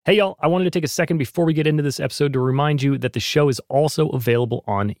Hey y'all, I wanted to take a second before we get into this episode to remind you that the show is also available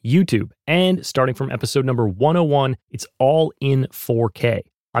on YouTube. And starting from episode number 101, it's all in 4K.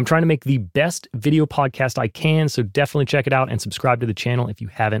 I'm trying to make the best video podcast I can, so definitely check it out and subscribe to the channel if you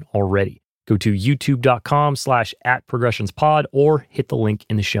haven't already. Go to youtube.com/@progressionspod or hit the link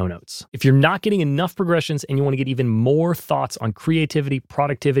in the show notes. If you're not getting enough progressions and you want to get even more thoughts on creativity,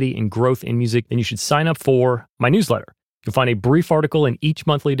 productivity, and growth in music, then you should sign up for my newsletter. You'll find a brief article in each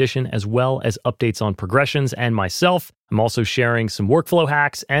monthly edition, as well as updates on progressions and myself. I'm also sharing some workflow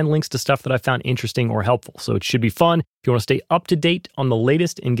hacks and links to stuff that I found interesting or helpful, so it should be fun. If you want to stay up to date on the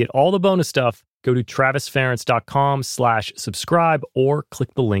latest and get all the bonus stuff, go to travisference.com/subscribe or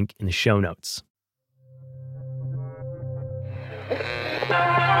click the link in the show notes.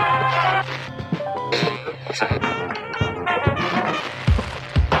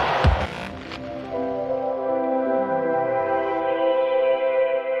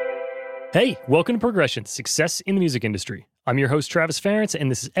 Hey, welcome to Progression, Success in the Music Industry. I'm your host, Travis Ference,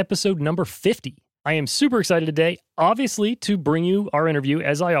 and this is episode number 50. I am super excited today, obviously, to bring you our interview,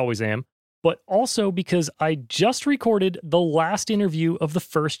 as I always am, but also because I just recorded the last interview of the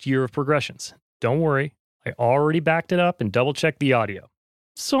first year of Progressions. Don't worry, I already backed it up and double-checked the audio.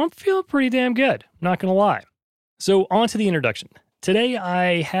 So I'm feeling pretty damn good, not gonna lie. So on to the introduction. Today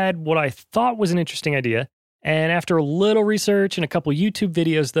I had what I thought was an interesting idea, and after a little research and a couple YouTube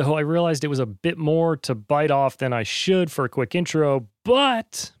videos, though, I realized it was a bit more to bite off than I should for a quick intro,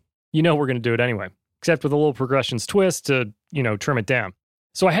 but we're going to do it anyway, except with a little Progressions twist to, trim it down.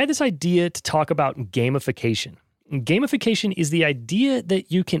 So I had this idea to talk about gamification. And gamification is the idea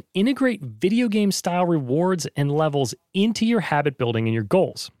that you can integrate video game style rewards and levels into your habit building and your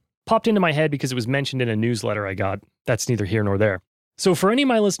goals. Popped into my head because it was mentioned in a newsletter I got. That's neither here nor there. So for any of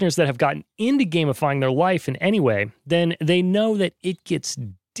my listeners that have gotten into gamifying their life in any way, then they know that it gets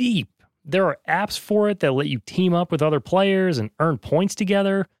deep. There are apps for it that let you team up with other players and earn points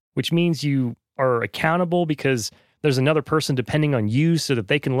together, which means you are accountable because there's another person depending on you so that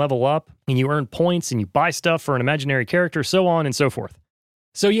they can level up, and you earn points and you buy stuff for an imaginary character, so on and so forth.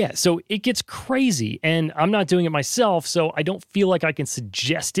 So it gets crazy, and I'm not doing it myself, so I don't feel like I can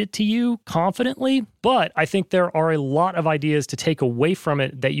suggest it to you confidently, but I think there are a lot of ideas to take away from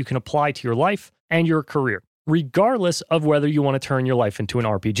it that you can apply to your life and your career, regardless of whether you want to turn your life into an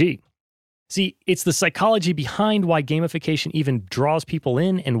RPG. See, it's the psychology behind why gamification even draws people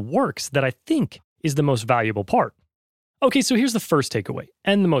in and works that I think is the most valuable part. Okay, so here's the first takeaway,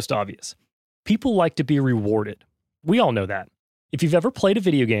 and the most obvious. People like to be rewarded. We all know that. If you've ever played a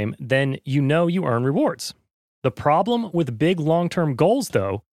video game, then you know you earn rewards. The problem with big long-term goals,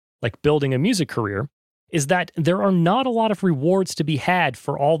 though, like building a music career, is that there are not a lot of rewards to be had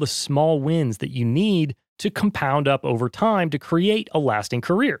for all the small wins that you need to compound up over time to create a lasting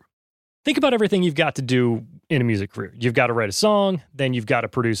career. Think about everything you've got to do in a music career. You've got to write a song, then you've got to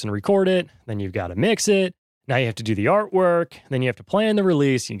produce and record it, then you've got to mix it, now you have to do the artwork, then you have to plan the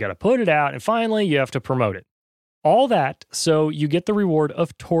release, you got to put it out, and finally you have to promote it. All that so you get the reward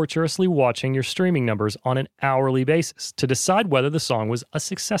of torturously watching your streaming numbers on an hourly basis to decide whether the song was a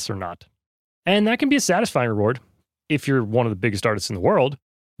success or not. And that can be a satisfying reward if you're one of the biggest artists in the world,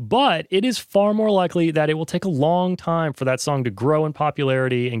 but it is far more likely that it will take a long time for that song to grow in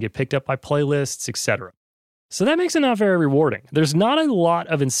popularity and get picked up by playlists, etc. So that makes it not very rewarding. There's not a lot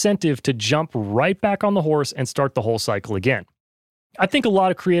of incentive to jump right back on the horse and start the whole cycle again. I think a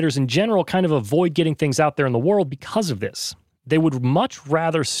lot of creators in general kind of avoid getting things out there in the world because of this. They would much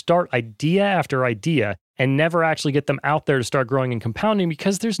rather start idea after idea and never actually get them out there to start growing and compounding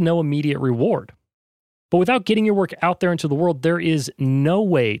because there's no immediate reward. But without getting your work out there into the world, there is no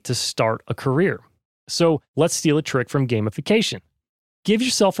way to start a career. So let's steal a trick from gamification. Give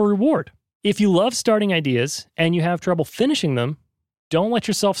yourself a reward. If you love starting ideas and you have trouble finishing them, don't let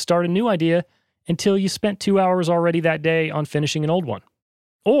yourself start a new idea until you spent 2 hours already that day on finishing an old one.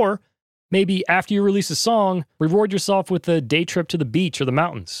 Or maybe after you release a song, reward yourself with a day trip to the beach or the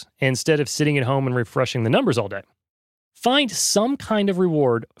mountains instead of sitting at home and refreshing the numbers all day. Find some kind of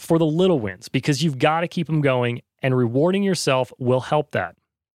reward for the little wins because you've got to keep them going, and rewarding yourself will help that.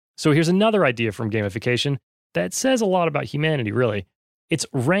 So here's another idea from gamification that says a lot about humanity, really. It's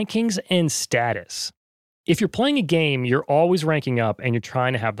rankings and status. If you're playing a game, you're always ranking up and you're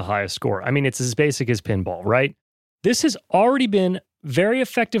trying to have the highest score. I mean, it's as basic as pinball, right? This has already been very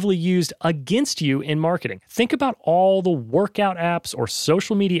effectively used against you in marketing. Think about all the workout apps or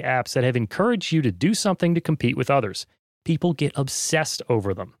social media apps that have encouraged you to do something to compete with others. People get obsessed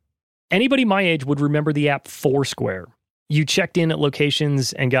over them. Anybody my age would remember the app Foursquare. You checked in at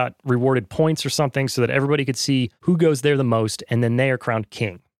locations and got rewarded points or something so that everybody could see who goes there the most, and then they are crowned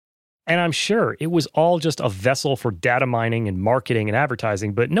king. And I'm sure it was all just a vessel for data mining and marketing and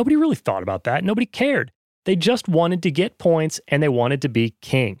advertising, but nobody really thought about that. Nobody cared. They just wanted to get points and they wanted to be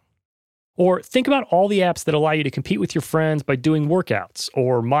king. Or think about all the apps that allow you to compete with your friends by doing workouts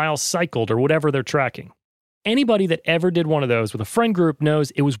or miles cycled or whatever they're tracking. Anybody that ever did one of those with a friend group knows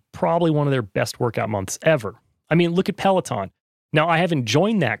it was probably one of their best workout months ever. I mean, look at Peloton. Now, I haven't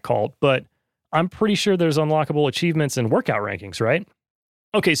joined that cult, but I'm pretty sure there's unlockable achievements and workout rankings, right?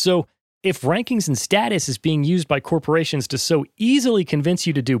 Okay, so if rankings and status is being used by corporations to so easily convince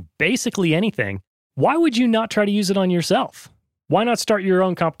you to do basically anything, why would you not try to use it on yourself? Why not start your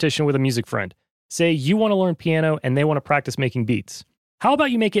own competition with a music friend? Say you want to learn piano and they want to practice making beats. How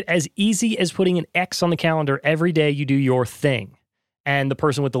about you make it as easy as putting an X on the calendar every day you do your thing? And the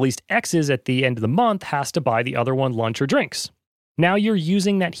person with the least X's at the end of the month has to buy the other one lunch or drinks. Now you're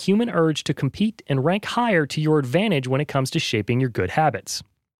using that human urge to compete and rank higher to your advantage when it comes to shaping your good habits.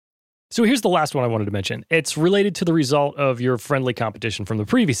 So here's the last one I wanted to mention. It's related to the result of your friendly competition from the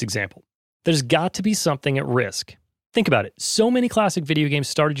previous example. There's got to be something at risk. Think about it. So many classic video games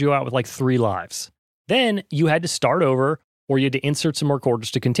started you out with like 3 lives. Then you had to start over or you had to insert some more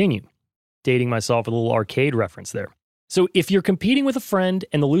quarters to continue. Dating myself with a little arcade reference there. So if you're competing with a friend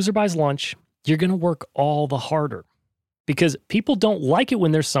and the loser buys lunch, you're going to work all the harder. Because people don't like it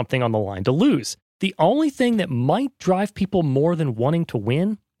when there's something on the line to lose. The only thing that might drive people more than wanting to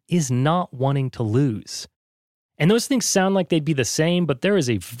win is not wanting to lose. And those things sound like they'd be the same, but there is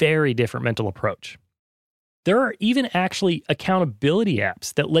a very different mental approach. There are even actually accountability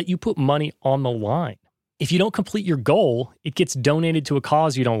apps that let you put money on the line. If you don't complete your goal, it gets donated to a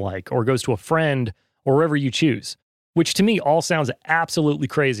cause you don't like or goes to a friend or wherever you choose, which to me all sounds absolutely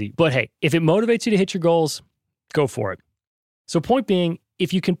crazy. But hey, if it motivates you to hit your goals, go for it. So point being,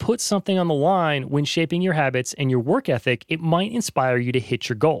 if you can put something on the line when shaping your habits and your work ethic, it might inspire you to hit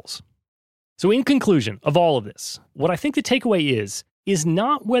your goals. So in conclusion of all of this, what I think the takeaway is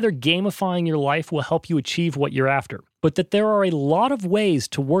not whether gamifying your life will help you achieve what you're after, but that there are a lot of ways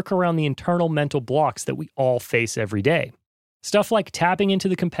to work around the internal mental blocks that we all face every day. Stuff like tapping into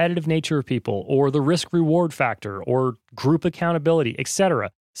the competitive nature of people, or the risk-reward factor, or group accountability,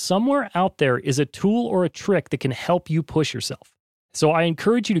 etc. Somewhere out there is a tool or a trick that can help you push yourself. So I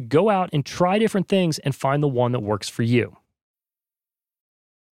encourage you to go out and try different things and find the one that works for you.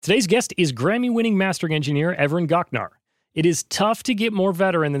 Today's guest is Grammy-winning mastering engineer Evren Göknar. It is tough to get more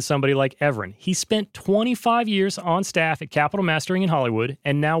veteran than somebody like Evren. He spent 25 years on staff at Capitol Mastering in Hollywood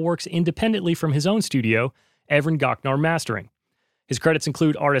and now works independently from his own studio, Evren Göknar Mastering. His credits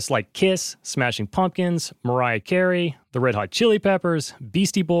include artists like Kiss, Smashing Pumpkins, Mariah Carey, the Red Hot Chili Peppers,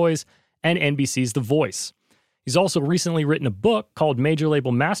 Beastie Boys, and NBC's The Voice. He's also recently written a book called Major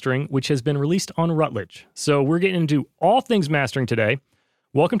Label Mastering, which has been released on Routledge. So we're getting into all things mastering today.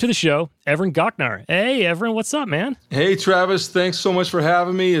 Welcome to the show, Evren Göknar. Hey, Evren, what's up, man? Hey, Travis. Thanks so much for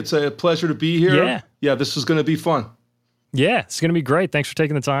having me. It's a pleasure to be here. Yeah, this is going to be fun. Yeah, it's going to be great. Thanks for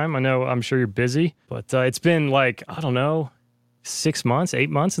taking the time. I'm sure you're busy, but it's been like, 6 months, 8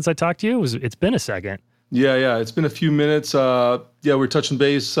 months since I talked to you. It's been a second. Yeah. It's been a few minutes. We're touching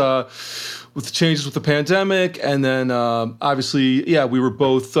base with the changes with the pandemic. And then obviously, we were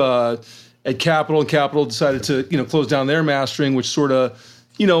both at Capitol, and Capitol decided to, close down their mastering, which sort of,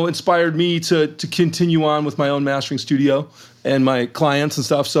 inspired me to continue on with my own mastering studio and my clients and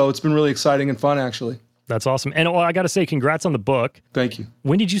stuff. So it's been really exciting and fun, actually. That's awesome. And I got to say, congrats on the book. Thank you.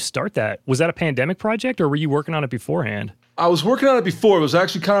 When did you start that? Was that a pandemic project or were you working on it beforehand? I was working on it before. It was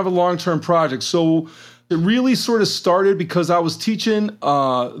actually kind of a long-term project. So it really sort of started because I was teaching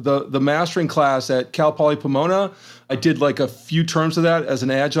the mastering class at Cal Poly Pomona. I did like a few terms of that as an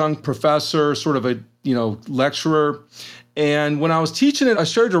adjunct professor, sort of a lecturer. And when I was teaching it, I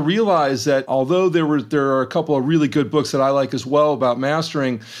started to realize that although there are a couple of really good books that I like as well about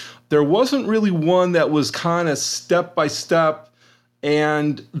mastering, there wasn't really one that was kind of step by step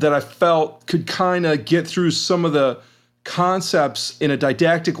and that I felt could kind of get through some of the concepts in a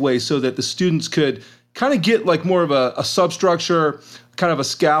didactic way so that the students could kind of get like more of a substructure, kind of a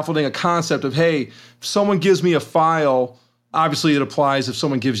scaffolding, a concept of, hey, if someone gives me a file, obviously it applies if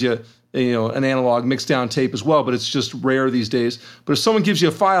someone gives you an analog mixed down tape as well, but it's just rare these days. But if someone gives you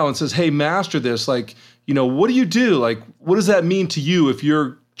a file and says, hey, master this, like, what do you do? Like, what does that mean to you if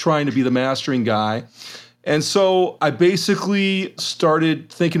you're trying to be the mastering guy? And so I basically started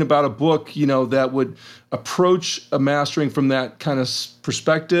thinking about a book, that would approach a mastering from that kind of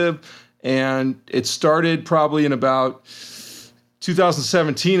perspective. And it started probably in about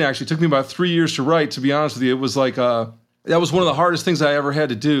 2017, actually. It took me about 3 years to write, to be honest with you. It was like That was one of the hardest things I ever had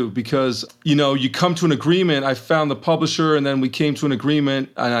to do because, you come to an agreement. I found the publisher and then we came to an agreement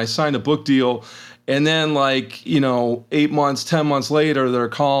and I signed a book deal. And then 8 months, 10 months later, they're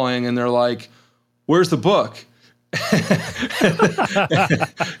calling and they're like, where's the book?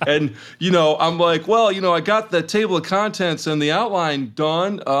 and I'm like, well, I got the table of contents and the outline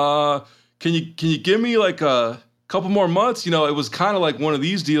done. Can you give me like a couple more months? It was kind of like one of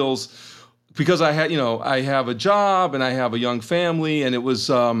these deals because I had, I have a job and I have a young family, and it was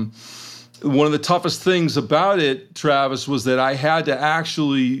one of the toughest things about it, Travis, was that I had to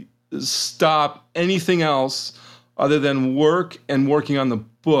actually stop anything else other than work and working on the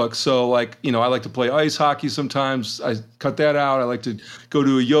book. So I like to play ice hockey sometimes. I cut that out. I like to go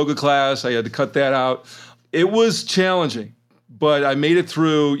to a yoga class. I had to cut that out. It was challenging, but I made it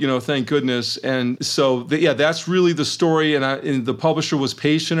through, thank goodness. And so, that's really the story. And the publisher was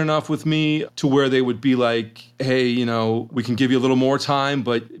patient enough with me to where they would be like, hey, we can give you a little more time,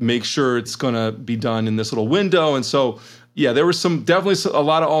 but make sure it's going to be done in this little window. And so, there was definitely a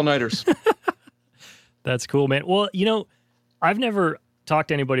lot of all-nighters. That's cool, man. Well, I've never talked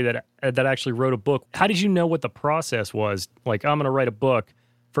to anybody that actually wrote a book. How did you know what the process was? Like, I'm going to write a book.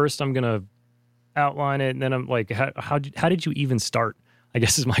 First, I'm going to outline it, and then I'm like, how did you even start? I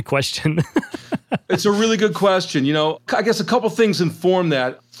guess is my question. It's a really good question. I guess a couple things inform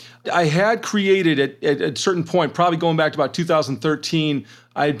that. I had created at a certain point, probably going back to about 2013,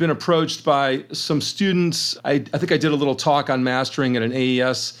 I had been approached by some students. I think I did a little talk on mastering at an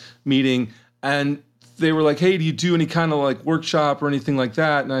AES meeting, and they were like, hey, do you do any kind of workshop or anything like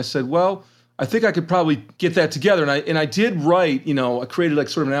that? And I said, well, I think I could probably get that together. And I did write, I created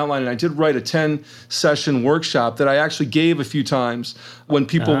sort of an outline, and I did write a 10-session workshop that I actually gave a few times when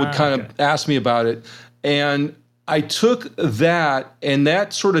people would kind of ask me about it. And I took that, and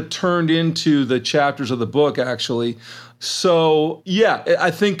that sort of turned into the chapters of the book, actually. So,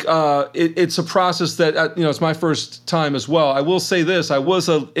 I think it's a process that, it's my first time as well. I will say this. I was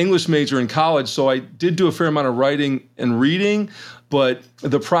an English major in college, so I did do a fair amount of writing and reading. But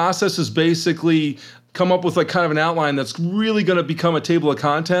the process is basically come up with kind of an outline that's really going to become a table of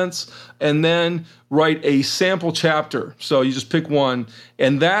contents, and then write a sample chapter. So you just pick one,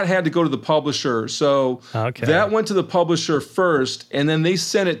 and that had to go to the publisher. So that went to the publisher first, and then they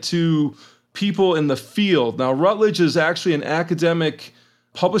sent it to people in the field. Now, Routledge is actually an academic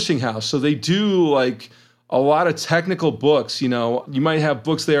publishing house, so they do a lot of technical books. You might have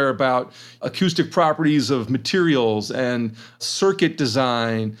books there about acoustic properties of materials and circuit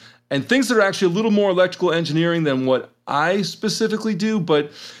design and things that are actually a little more electrical engineering than what I specifically do.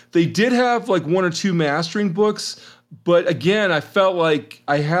 But they did have one or two mastering books. But again, I felt like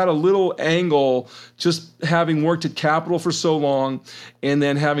I had a little angle just having worked at Capitol for so long and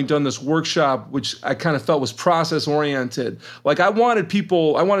then having done this workshop, which I kind of felt was process oriented. I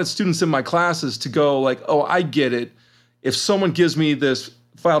wanted students in my classes to go oh, I get it. If someone gives me this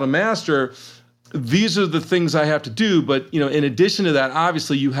file to master, these are the things I have to do. But, in addition to that,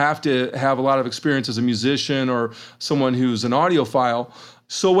 obviously you have to have a lot of experience as a musician or someone who's an audiophile.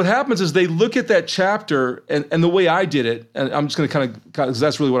 So what happens is they look at that chapter, and the way I did it, and I'm just going to because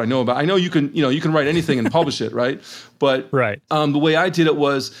that's really what I know about. I know you can write anything and publish it, right? But the way I did it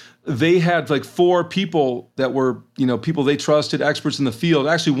was they had 4 people that were, people they trusted, experts in the field.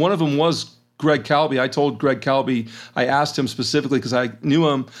 Actually, one of them was Greg Calby. I told Greg Calby, I asked him specifically because I knew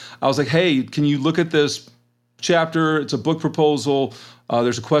him. I was like, hey, can you look at this chapter? It's a book proposal.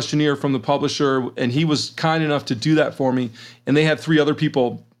 There's a questionnaire from the publisher, and he was kind enough to do that for me. And they had 3 other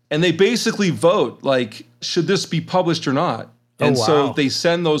people, and they basically vote, should this be published or not? And so they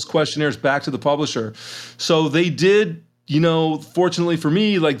send those questionnaires back to the publisher. So they did, fortunately for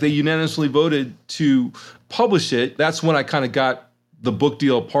me, they unanimously voted to publish it. That's when I kind of got the book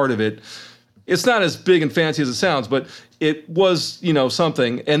deal part of it. It's not as big and fancy as it sounds, but it was,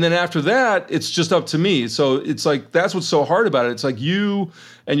 something. And then after that, it's just up to me. So it's that's what's so hard about it. It's you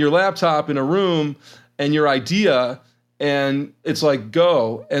and your laptop in a room and your idea, and it's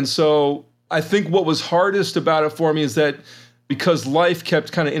go. And so I think what was hardest about it for me is that because life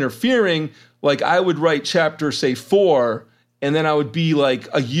kept kind of interfering, I would write chapter, say 4, and then I would be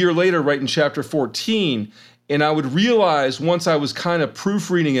a year later writing chapter 14. And I would realize once I was kind of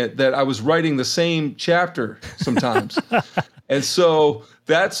proofreading it that I was writing the same chapter sometimes. And so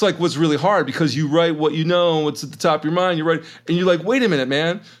that's what's really hard, because you write what you know, what's at the top of your mind, you write, and you're like, wait a minute,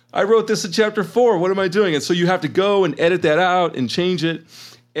 man, I wrote this in chapter 4, what am I doing? And so you have to go and edit that out and change it.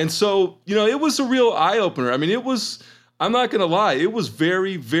 And so, it was a real eye-opener. I mean, I'm not going to lie, it was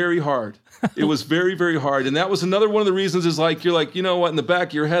very, very hard. It was very, very hard. And that was another one of the reasons is you're what, in the back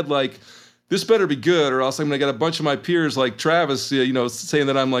of your head, this better be good, or else I'm going to get a bunch of my peers like Travis, saying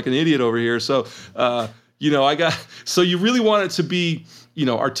that I'm like an idiot over here. So, so you really want it to be,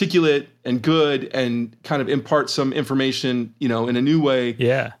 articulate and good and kind of impart some information, in a new way.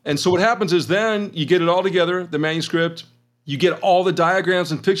 Yeah. And so what happens is then you get it all together, the manuscript, you get all the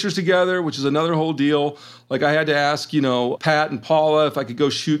diagrams and pictures together, which is another whole deal. Like I had to ask, Pat and Paula if I could go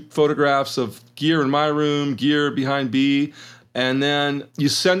shoot photographs of gear in my room, gear behind B. And then you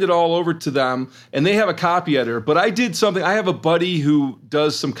send it all over to them, and they have a copy editor. But I did something. I have a buddy who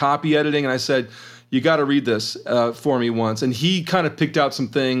does some copy editing, and I said, you got to read this for me once. And he kind of picked out some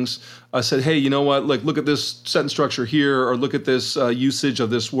things. I said, hey, you know what? Like, look at this sentence structure here, or look at this usage of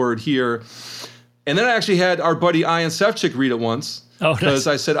this word here. And then I actually had our buddy Ian Sefcik read it once. Oh, because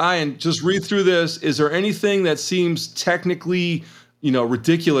I said, Ian, just read through this. Is there anything that seems technically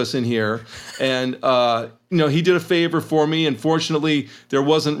ridiculous in here? And, he did a favor for me. And fortunately, there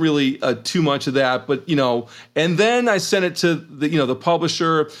wasn't really too much of that. But, and then I sent it to the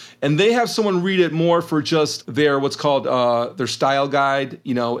publisher, and they have someone read it more for just their what's called their style guide.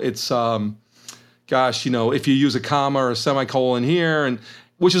 It's, if you use a comma or a semicolon here, and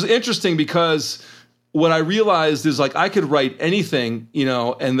which is interesting because what I realized is like I could write anything,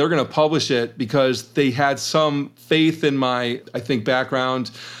 and they're going to publish it because they had some faith in my, I think,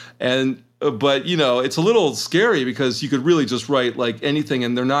 background. But it's a little scary because you could really just write like anything,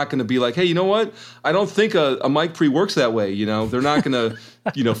 and they're not going to be like, hey, you know what? I don't think a mic pre works that way. They're not going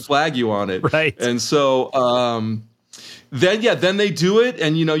to, flag you on it. Right. And so then they do it,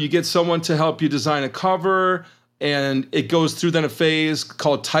 and you get someone to help you design a cover. And it goes through then a phase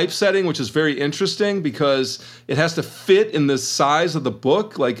called typesetting, which is very interesting because it has to fit in the size of the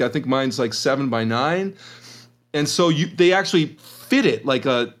book. Like I think mine's like 7x9. And so they actually fit it like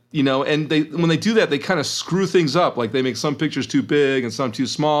a, and when they do that, they kind of screw things up. Like they make some pictures too big and some too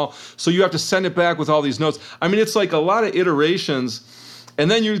small. So you have to send it back with all these notes. I mean, it's like a lot of iterations. And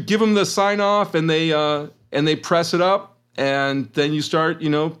then you give them the sign off, and they press it up. And then you start,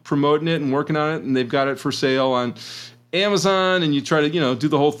 promoting it and working on it, and they've got it for sale on Amazon, and you try to, do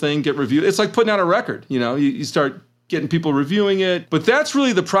the whole thing, get reviewed. It's like putting out a record, you start getting people reviewing it. But that's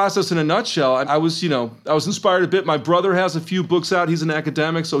really the process in a nutshell. I was inspired a bit. My brother has a few books out. He's an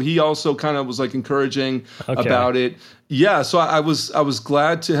academic, so he also kind of was like encouraging about it. Yeah, so I was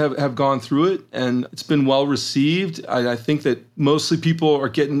glad to have gone through it, and it's been well received. I think that mostly people are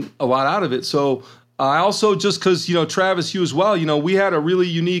getting a lot out of it. So I also, just because, Travis, you as well, we had a really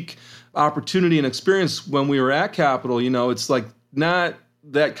unique opportunity and experience when we were at Capitol. It's like not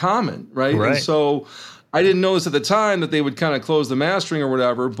that common, right? And so I didn't notice at the time that they would kind of close the mastering or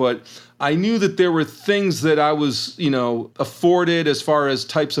whatever, but I knew that there were things that I was, afforded as far as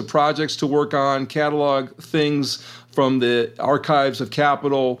types of projects to work on, catalog things from the archives of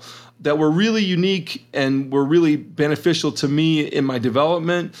Capitol that were really unique and were really beneficial to me in my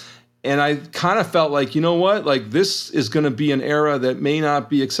development. And I kind of felt like, like this is going to be an era that may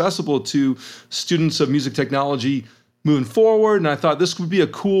not be accessible to students of music technology moving forward. And I thought this would be a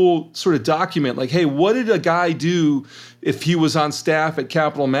cool sort of document. Like, hey, what did a guy do if he was on staff at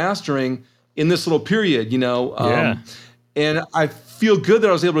Capitol Mastering in this little period, Yeah. And I feel good that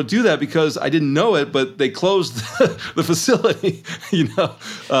I was able to do that because I didn't know it, but they closed the facility,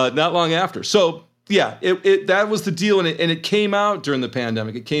 not long after. So yeah, that was the deal, and it came out during the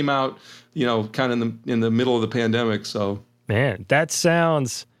pandemic. It came out, kind of in the middle of the pandemic. So man, that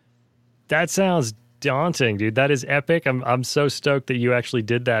sounds daunting, dude. That is epic. I'm so stoked that you actually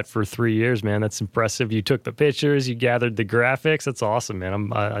did that for 3 years, man. That's impressive. You took the pictures, you gathered the graphics. That's awesome,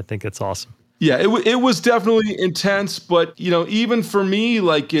 man. I think that's awesome. Yeah, it was definitely intense, but even for me,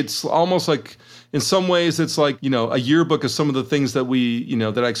 like it's almost like, in some ways, it's like, a yearbook of some of the things that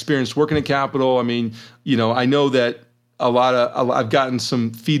that I experienced working at Capitol. I mean, I know that I've gotten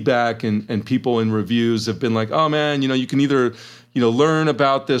some feedback and people in reviews have been like, oh man, you can either, learn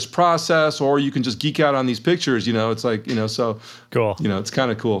about this process or you can just geek out on these pictures, it's like, so cool. It's kind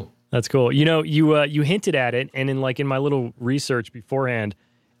of cool. That's cool. You hinted at it, and in my little research beforehand,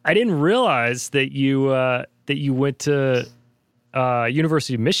 I didn't realize that you went to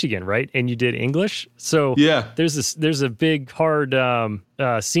University of Michigan, right? And you did English. So yeah, there's a big hard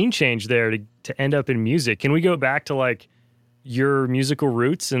scene change there to end up in music. Can we go back to like your musical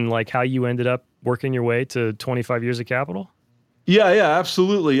roots and like how you ended up working your way to 25 years at Capitol? Yeah,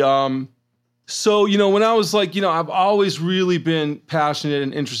 absolutely. So when I was like, I've always really been passionate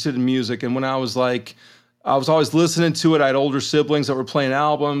and interested in music, and when I was always listening to it. I had older siblings that were playing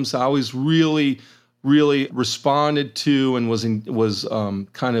albums. I always really responded to and was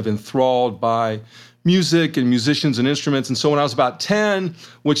kind of enthralled by music and musicians and instruments. And so when I was about 10,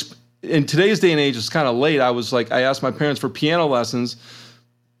 which in today's day and age, it's kind of late. I asked my parents for piano lessons,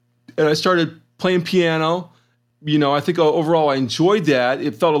 and I started playing piano. I think overall I enjoyed that.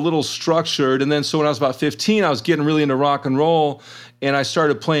 It felt a little structured. And then so when I was about 15, I was getting really into rock and roll, and I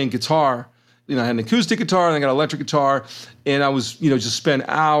started playing guitar. I had an acoustic guitar, and I got an electric guitar, and I was, just spend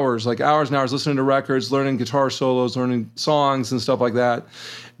hours and hours listening to records, learning guitar solos, learning songs and stuff like that.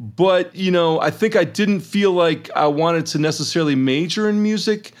 But, I think I didn't feel like I wanted to necessarily major in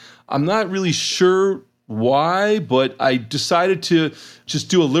music. I'm not really sure why, but I decided to just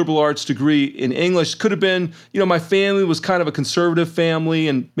do a liberal arts degree in English. Could have been, my family was kind of a conservative family,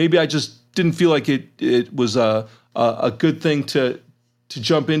 and maybe I just didn't feel like it was a good thing to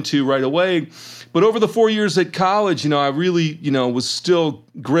jump into right away. But over the 4 years at college, I really, was still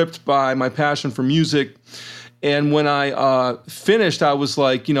gripped by my passion for music. And when I finished, I was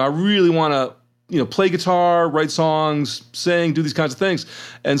like, I really want to, play guitar, write songs, sing, do these kinds of things.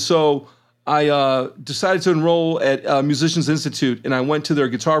 And so I decided to enroll at Musicians Institute, and I went to their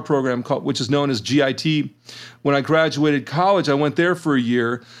guitar program, which is known as GIT. When I graduated college, I went there for a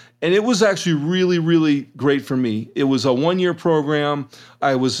year, and it was actually really, really great for me. It was a 1-year program.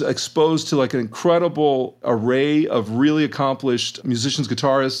 I was exposed to an incredible array of really accomplished musicians,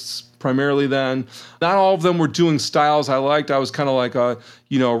 guitarists, primarily then. Not all of them were doing styles I liked. I was kind of like a,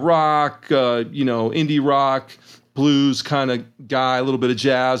 rock, indie rock, blues kind of guy, a little bit of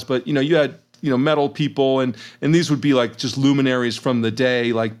jazz, but you had metal people, and these would be just luminaries from the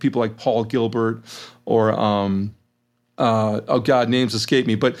day, like people like Paul Gilbert or oh God, names escape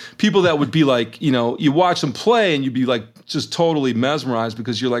me, but people that would be you watch them play and you'd be just totally mesmerized,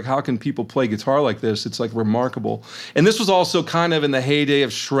 because you're like, how can people play guitar like this? It's remarkable. And this was also kind of in the heyday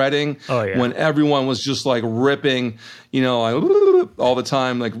of shredding, when everyone was just ripping, all the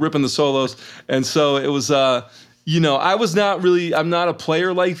time, ripping the solos. And so it was, I'm not a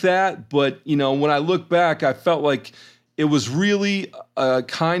player like that, but when I look back, I felt like it was really a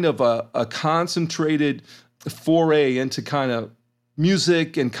kind of a concentrated foray into kind of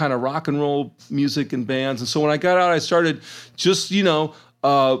music and kind of rock and roll music and bands. And so when I got out, I started just,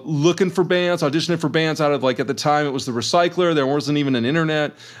 looking for bands, auditioning for bands out of at the time it was the Recycler. There wasn't even an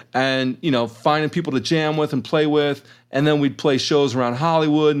internet, and, finding people to jam with and play with. And then we'd play shows around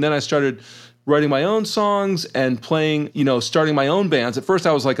Hollywood. And then I started writing my own songs and playing, starting my own bands. At first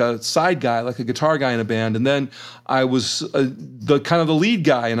I was a side guy, a guitar guy in a band. And then I was the lead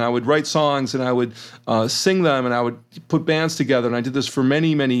guy, and I would write songs, and I would sing them, and I would put bands together. And I did this for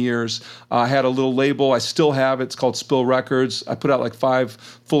many, many years. I had a little label. I still have it. It's called Spill Records. I put out 5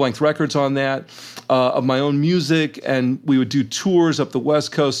 full-length records on that of my own music, and we would do tours up the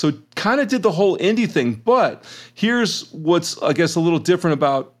West Coast. So kind of did the whole indie thing. But here's what's, I guess, a little different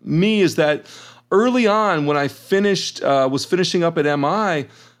about me is that early on, when I was finishing up at MI,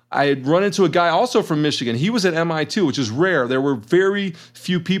 I had run into a guy also from Michigan. He was at MI too, which is rare. There were very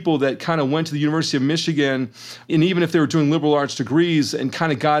few people that kind of went to the University of Michigan, and even if they were doing liberal arts degrees and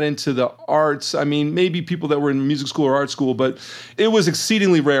kind of got into the arts, I mean, maybe people that were in music school or art school, but it was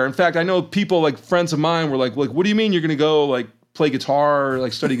exceedingly rare. In fact, I know people, friends of mine were like, what do you mean you're going to go play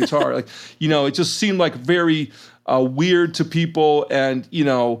guitar, study guitar? It just seemed very weird to people. And,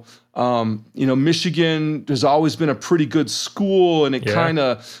 Michigan has always been a pretty good school, and it kind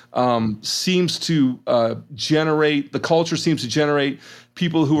of seems to generate, the culture seems to generate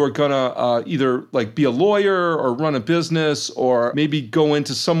people who are gonna either be a lawyer or run a business, or maybe go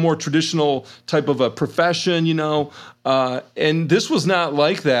into some more traditional type of a profession, and this was not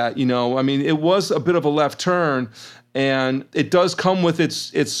like that. I mean, it was a bit of a left turn, and it does come with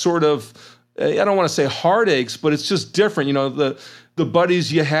its sort of, I don't want to say heartaches, but it's just different. The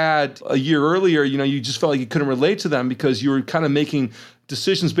buddies you had a year earlier, you just felt like you couldn't relate to them because you were kind of making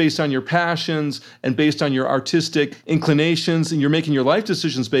decisions based on your passions and based on your artistic inclinations, and you're making your life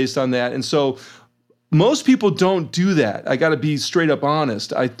decisions based on that. And so most people don't do that. I got to be straight up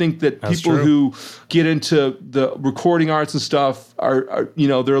honest. I think that people who get into the recording arts and stuff are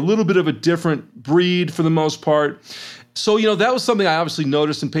they're a little bit of a different breed for the most part. So, that was something I obviously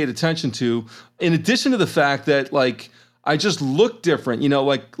noticed and paid attention to, in addition to the fact that I just looked different,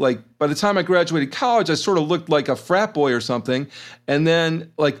 by the time I graduated college, I sort of looked like a frat boy or something. And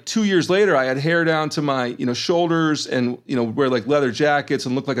then 2 years later, I had hair down to my, shoulders, and, wear leather jackets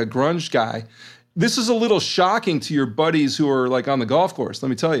and looked like a grunge guy. this is a little shocking to your buddies who are like on the golf course, let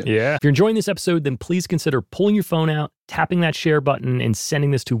me tell you. Yeah. If you're enjoying this episode, then please consider pulling your phone out, tapping that share button, and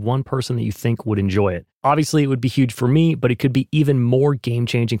sending this to one person that you think would enjoy it. Obviously, it would be huge for me, but it could be even more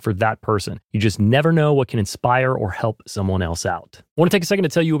game-changing for that person. You just never know what can inspire or help someone else out. I want to take a second to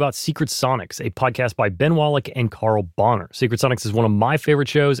tell you about Secret Sonics, a podcast by Ben Wallach and Carl Bonner. Secret Sonics is one of my favorite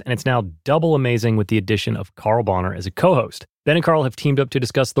shows, and it's now double amazing with the addition of Carl Bonner as a co-host. Ben and Carl have teamed up to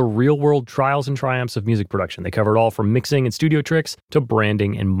discuss the real-world trials and triumphs of music production. They cover it all from mixing and studio tricks to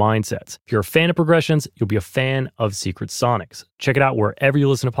branding and mindsets. If you're a fan of progressions, you'll be a fan of Secret Sonics. Check it out wherever you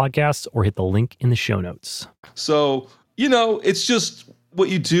listen to podcasts or hit the link in the show notes. So, it's just what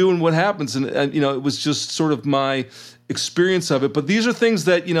you do and what happens. And it was just sort of my experience of it. But these are things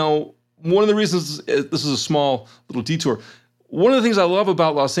that, one of the reasons, this is a small little detour. One of the things I love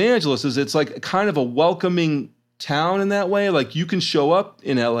about Los Angeles is it's like kind of a welcoming town in that way. Like you can show up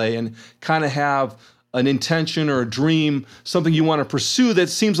in LA and kind of have an intention or a dream, something you want to pursue that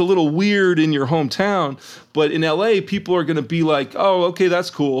seems a little weird in your hometown. But in LA, people are going to be like, oh, okay, that's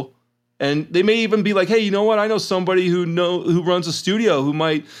cool. And they may even be like, hey, you know what? I know somebody who runs a studio who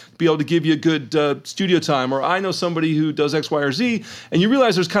might be able to give you a good studio time. Or I know somebody who does X, Y, or Z. And you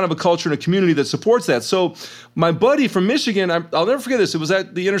realize there's kind of a culture and a community that supports that. So my buddy from Michigan, I'll never forget this. It was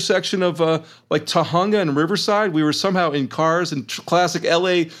at the intersection of like Tahunga and Riverside. We were somehow in cars in classic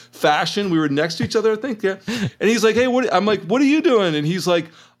LA fashion. We were next to each other, I think. Yeah. And he's like, hey, I'm like, what are you doing? And he's like,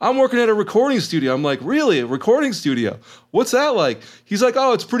 I'm working at a recording studio. I'm like, really? A recording studio? What's that like? He's like,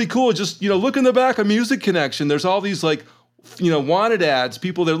 oh, it's pretty cool. Just, look in the back of Music Connection. There's all these like, wanted ads.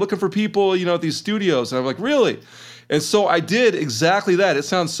 They're looking for people, at these studios. And I'm like, really? And so I did exactly that. It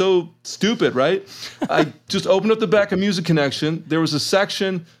sounds so stupid, right? I just opened up the back of Music Connection. There was a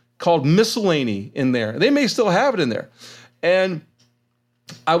section called Miscellany in there. They may still have it in there. And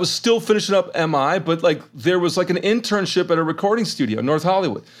I was still finishing up MI, but like there was like an internship at a recording studio in North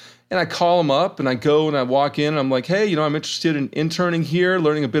Hollywood. And I call them up and I go and I walk in and I'm like, hey, I'm interested in interning here,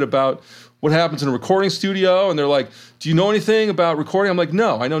 learning a bit about what happens in a recording studio. And they're like, do you know anything about recording? I'm like,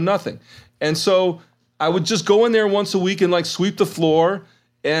 no, I know nothing. And so I would just go in there once a week and like sweep the floor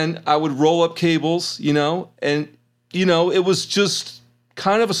and I would roll up cables, and, it was just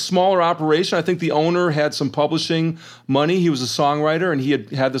kind of a smaller operation. I think the owner had some publishing money. He was a songwriter and he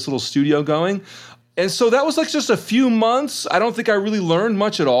had this little studio going. And so that was like just a few months. I don't think I really learned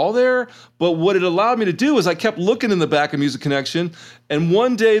much at all there. But what it allowed me to do is I kept looking in the back of Music Connection. And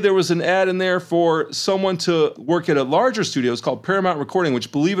one day there was an ad in there for someone to work at a larger studio. It's called Paramount Recording,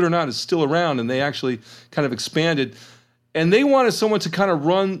 which, believe it or not, is still around. And they actually kind of expanded. And they wanted someone to kind of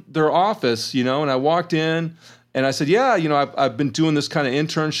run their office, and I walked in. And I said, yeah, I've been doing this kind of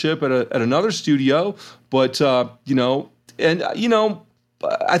internship at another studio, but,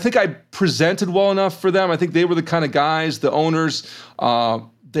 I think I presented well enough for them. I think they were the kind of guys, the owners,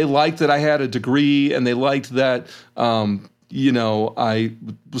 they liked that I had a degree and they liked that, I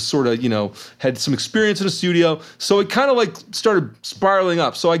was sort of, had some experience in a studio. So it kind of like started spiraling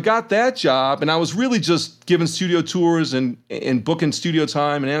up. So I got that job and I was really just giving studio tours and booking studio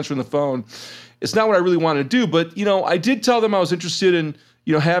time and answering the phone. It's not what I really wanted to do, but, I did tell them I was interested in,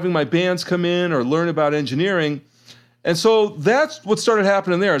 having my bands come in or learn about engineering. And so that's what started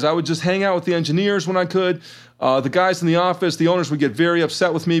happening there is I would just hang out with the engineers when I could. The guys in the office, the owners would get very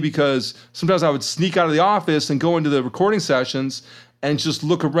upset with me because sometimes I would sneak out of the office and go into the recording sessions and just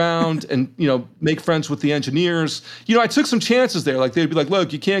look around and, make friends with the engineers. I took some chances there. Like, they'd be like,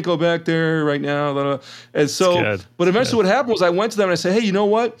 look, you can't go back there right now. And so, but eventually what happened was I went to them and I said, hey, you know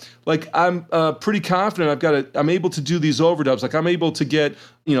what? Like, I'm pretty confident I'm able to do these overdubs. Like, I'm able to get,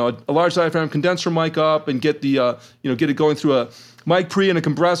 a large diaphragm condenser mic up and get the, get it going through a mic pre and a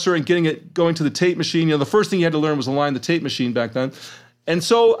compressor and getting it going to the tape machine. The first thing you had to learn was align the tape machine back then. And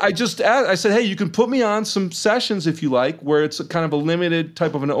so I said, hey, you can put me on some sessions if you like, where it's a kind of a limited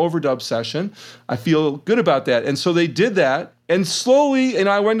type of an overdub session. I feel good about that. And so they did that. And slowly, and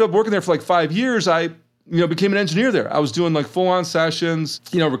I ended up working there for like 5 years. I became an engineer there. I was doing like full-on sessions,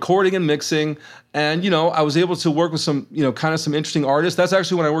 recording and mixing. And, I was able to work with some, kind of some interesting artists. That's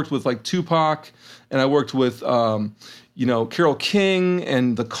actually when I worked with like Tupac and I worked with, Carole King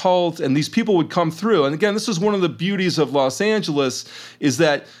and The Cult, and these people would come through. And again, this is one of the beauties of Los Angeles is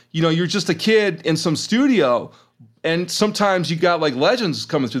that, you're just a kid in some studio, and sometimes you got like legends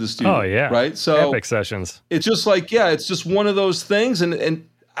coming through the studio. Oh, yeah. Right? So epic sessions. It's just like, it's just one of those things. And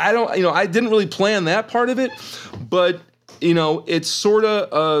I don't, I didn't really plan that part of it, but it sort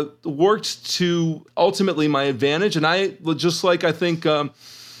of worked to ultimately my advantage. And I, just like I think,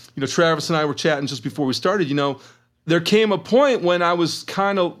 Travis and I were chatting just before we started, there came a point when I was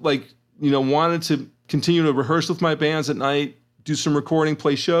kind of like wanted to continue to rehearse with my bands at night, do some recording,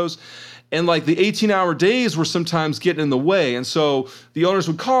 play shows. And like the 18-hour days were sometimes getting in the way. And so the owners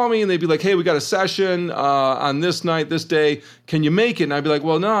would call me and they'd be like, hey, we got a session on this night, this day. Can you make it? And I'd be like,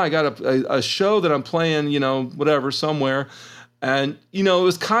 well, no, I got a show that I'm playing, whatever, somewhere. And, it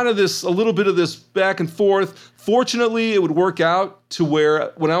was kind of a little bit of this back and forth. Fortunately, it would work out to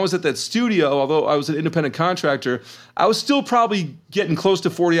where when I was at that studio, although I was an independent contractor, I was still probably getting close to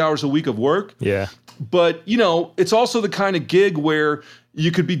 40 hours a week of work. Yeah. But, it's also the kind of gig where you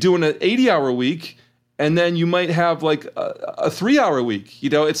could be doing an 80-hour week and then you might have like a 3-hour week.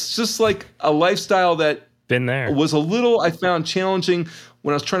 It's just like a lifestyle that been there. Was a little, I found challenging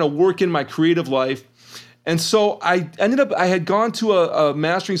when I was trying to work in my creative life. And so I had gone to a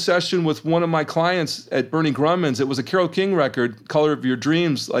mastering session with one of my clients at Bernie Grumman's. It was a Carole King record, Color of Your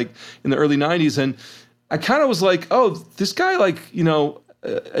Dreams, like in the early 90s. And I kind of was like, oh, this guy,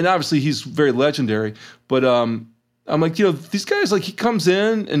 and obviously he's very legendary, but I'm like, these guys, like he comes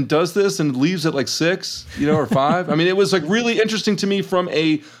in and does this and leaves at like 6, or 5. I mean, it was like really interesting to me from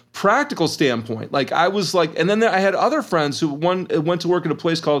a practical standpoint. Like I was like, and then I had other friends who went to work at a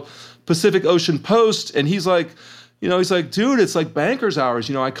place called Pacific Ocean Post. And he's like, dude, it's like banker's hours.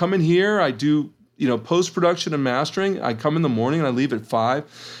 I come in here, I do, post-production and mastering. I come in the morning and I leave at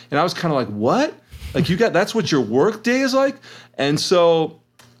 5. And I was kind of like, what? Like that's what your work day is like? And so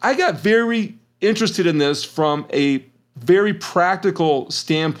I got very interested in this from a very practical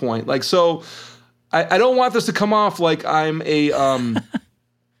standpoint. Like, so I don't want this to come off like I'm a,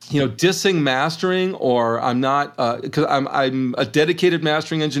 dissing mastering, or I'm not, because I'm a dedicated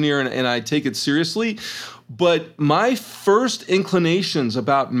mastering engineer and I take it seriously. But my first inclinations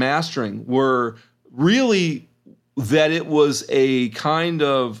about mastering were really that it was a kind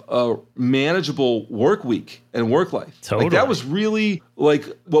of a manageable work week and work life. Totally. Like that was really like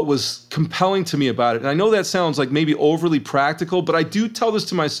what was compelling to me about it. And I know that sounds like maybe overly practical, but I do tell this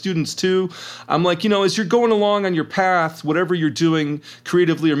to my students too. I'm like, as you're going along on your path, whatever you're doing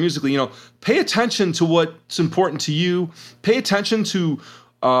creatively or musically, pay attention to what's important to you. Pay attention to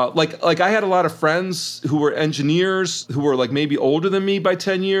like I had a lot of friends who were engineers who were like maybe older than me by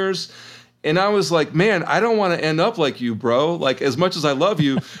 10 years. And I was like, man, I don't want to end up like you, bro. Like, as much as I love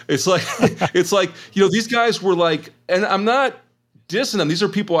you, it's like, these guys were like, and I'm not dissing them. These are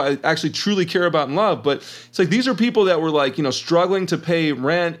people I actually truly care about and love. But it's like, these are people that were like, struggling to pay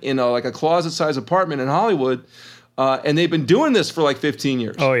rent in a closet-sized apartment in Hollywood. And they've been doing this for like 15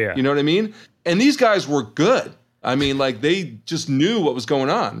 years. Oh, yeah. You know what I mean? And these guys were good. I mean, like they just knew what was going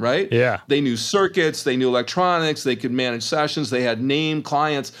on, right? Yeah. They knew circuits, they knew electronics, they could manage sessions, they had named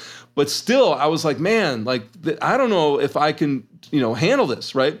clients. But still, I was like, man, like, I don't know if I can, handle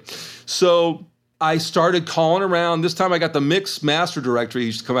this, right? So I started calling around. This time I got the mix master directory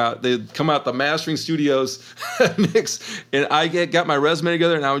used to come out. They'd come out the mastering studios mix. And I got my resume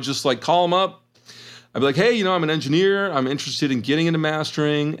together and I would just like call them up. I'd be like, hey, I'm an engineer. I'm interested in getting into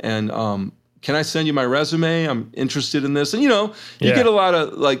mastering. And can I send you my resume? I'm interested in this. And, you get a lot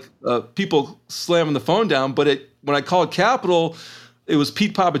of like people slamming the phone down. But when I called Capital, it was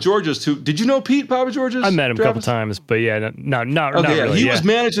Pete Papageorgiou too. Did you know Pete Papageorgiou? I met him a couple times, but yeah, not really. He was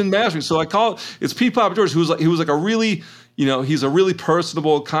managing mastering. So I call it's Pete Papageorgiou, he was like a really, he's a really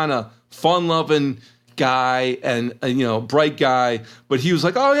personable, kind of fun-loving guy and bright guy. But he was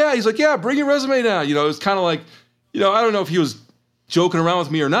like, oh yeah, he's like, yeah, bring your resume down. It's kind of like, I don't know if he was joking around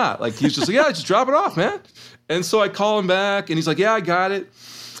with me or not. Like he was just like, yeah, just drop it off, man. And so I call him back and he's like, yeah, I got it.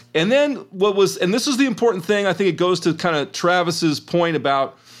 And then and this is the important thing, I think it goes to kind of Travis's point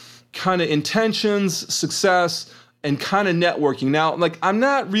about kind of intentions, success, and kind of networking. Now, like, I'm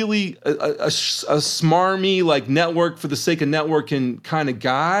not really a smarmy, like, network for the sake of networking kind of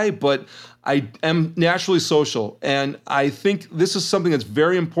guy, but I am naturally social. And I think this is something that's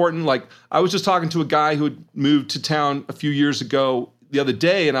very important. Like, I was just talking to a guy who had moved to town a few years ago the other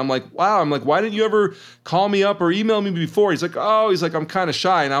day, and I'm like, wow, why didn't you ever call me up or email me before? He's like, I'm kind of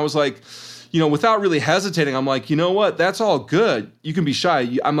shy. And I was like, without really hesitating, I'm like, you know what? That's all good. You can be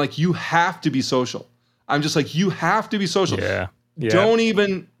shy. I'm like, you have to be social. I'm just like, you have to be social. Yeah. Don't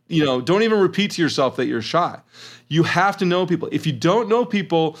even repeat to yourself that you're shy. You have to know people. If you don't know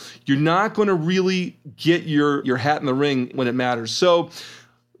people, you're not going to really get your hat in the ring when it matters. So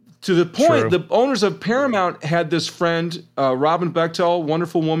to the point, the owners of Paramount had this friend, Robin Bechtel,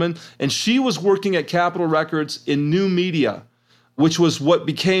 wonderful woman, and she was working at Capitol Records in new media, which was what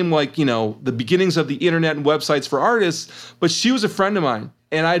became like, the beginnings of the internet and websites for artists. But she was a friend of mine,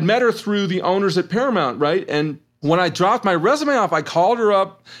 and I'd met her through the owners at Paramount, right? And when I dropped my resume off, I called her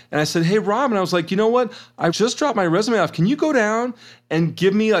up and I said, hey, Rob, and I was like, you know what? I just dropped my resume off. Can you go down and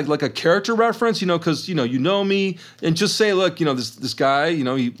give me like a character reference, because, you know me, and just say, look, this guy,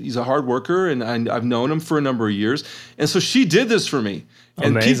 he's a hard worker and I've known him for a number of years. And so she did this for me.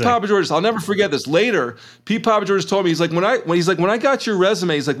 And Amazing. Pete Papageorgis, I'll never forget this. Later, Pete Papageorgis told me, when I got your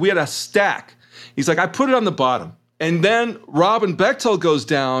resume, he's like, we had a stack. He's like, I put it on the bottom. And then Robin Bechtel goes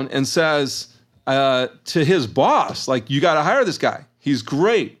down and says, to his boss, like, you got to hire this guy. He's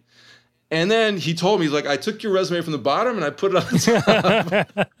great. And then he told me, he's like, I took your resume from the bottom and I put it on the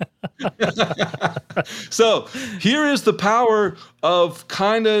top. So here is the power of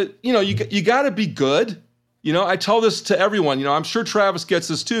kind of, you got to be good. I tell this to everyone. I'm sure Travis gets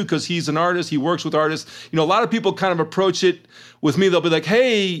this too because he's an artist. He works with artists. A lot of people kind of approach it with me. They'll be like,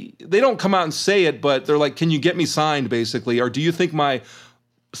 hey, they don't come out and say it, but they're like, can you get me signed, basically? Or do you think my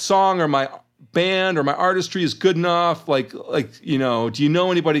song or my band or my artistry is good enough? Do you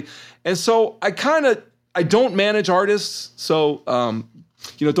know anybody? And so I don't manage artists. So,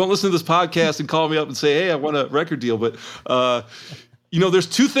 don't listen to this podcast and call me up and say, hey, I want a record deal. But, there's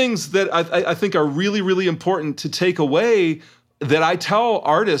two things that I think are really, really important to take away that I tell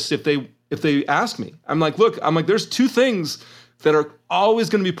artists if they ask me. I'm like, there's two things that are always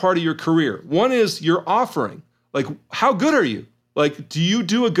going to be part of your career. One is your offering. Like, how good are you? Like, do you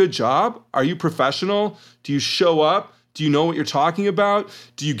do a good job? Are you professional? Do you show up? Do you know what you're talking about?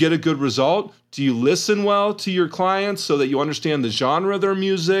 Do you get a good result? Do you listen well to your clients so that you understand the genre of their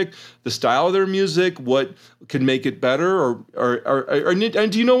music, the style of their music, what can make it better,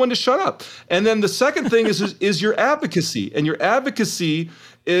 and do you know when to shut up? And then the second thing is your advocacy. And your advocacy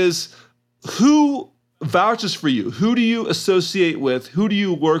is who vouches for you? Who do you associate with? Who do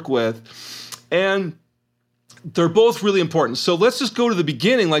you work with? And they're both really important. So let's just go to the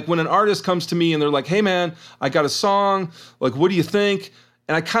beginning. Like when an artist comes to me and they're like, hey man, I got a song. Like, what do you think?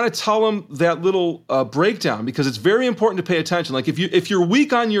 And I kind of tell them that little breakdown because it's very important to pay attention. Like if you're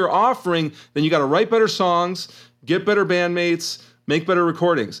weak on your offering, then you got to write better songs, get better bandmates, make better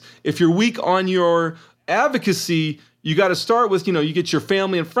recordings. If you're weak on your advocacy, you got to start with, you get your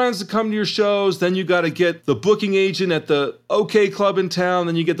family and friends to come to your shows. Then you got to get the booking agent at the OK club in town.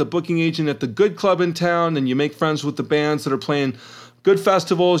 Then you get the booking agent at the good club in town. And you make friends with the bands that are playing good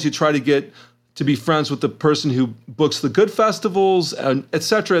festivals. You try to get to be friends with the person who books the good festivals, and et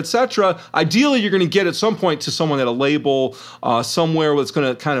cetera, et cetera. Ideally, you're going to get at some point to someone at a label somewhere that's going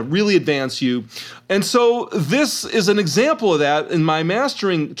to kind of really advance you. And so this is an example of that in my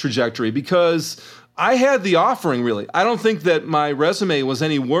mastering trajectory because I had the offering, really. I don't think that my resume was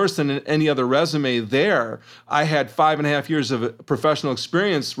any worse than any other resume there. I had 5.5 years of professional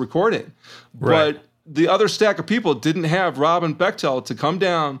experience recording. Right. But the other stack of people didn't have Robin Bechtel to come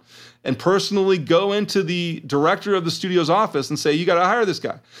down and personally go into the director of the studio's office and say, you got to hire this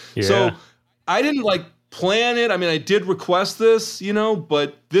guy. Yeah. So I didn't plan it. I mean, I did request this,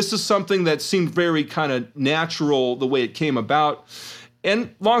 but this is something that seemed very kind of natural the way it came about.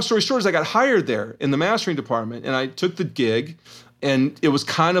 And long story short is I got hired there in the mastering department and I took the gig and it was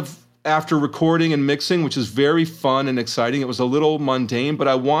kind of after recording and mixing, which is very fun and exciting. It was a little mundane, but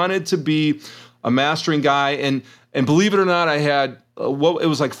I wanted to be a mastering guy. And believe it or not, I had it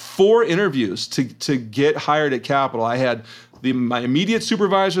was like 4 interviews to get hired at Capitol. I had my immediate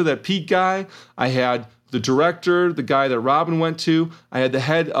supervisor, that Pete guy. I had the director, the guy that Robin went to. I had the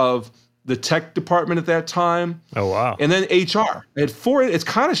head of the tech department at that time. Oh, wow. And then HR. I had 4. It's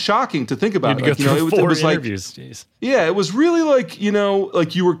kind of shocking to think about. You had to go through 4 it was interviews. Jeez. Yeah, it was really like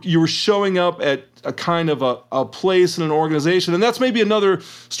you were showing up at a kind of a place in an organization. And that's maybe another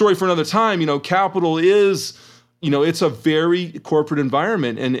story for another time. Capitol is, it's a very corporate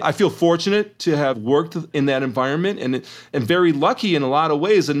environment. And I feel fortunate to have worked in that environment and very lucky in a lot of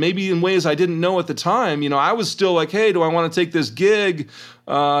ways. And maybe in ways I didn't know at the time. I was still like, hey, do I want to take this gig?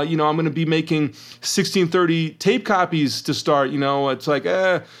 I'm going to be making 1630 tape copies to start. It's like,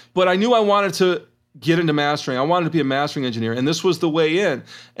 But I knew I wanted to get into mastering. I wanted to be a mastering engineer, and this was the way in.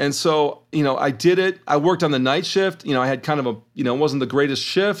 And so, I did it. I worked on the night shift. I had kind of it wasn't the greatest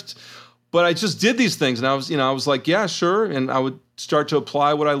shift, but I just did these things. And I was like, yeah, sure. And I would start to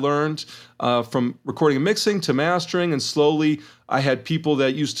apply what I learned from recording and mixing to mastering. And slowly I had people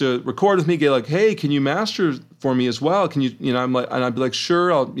that used to record with me get like, hey, can you master for me as well? Can you, I'm like, and I'd be like,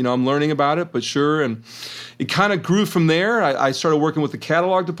 sure, I'm learning about it, but sure. And it kind of grew from there. I started working with the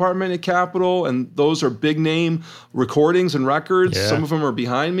catalog department at Capitol, and those are big name recordings and records. Yeah. Some of them are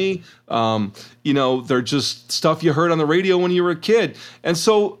behind me. They're just stuff you heard on the radio when you were a kid. And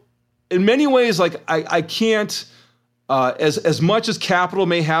so in many ways, like I can't as much as Capital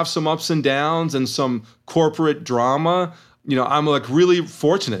may have some ups and downs and some corporate drama, I'm like really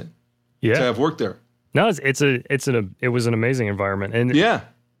fortunate to have worked there. No, it was an amazing environment. And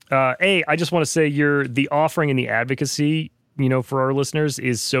I just want to say the offering and the advocacy, for our listeners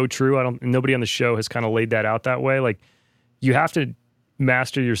is so true. Nobody on the show has kind of laid that out that way. Like, you have to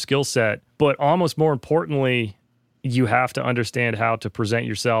master your skill set, but almost more importantly, you have to understand how to present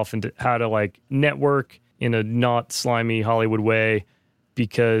yourself and how to like network in a not slimy Hollywood way,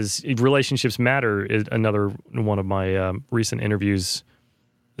 because relationships matter. Is another one of my recent interviews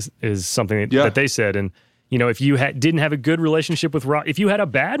is something that they said. And, if you didn't have a good relationship with if you had a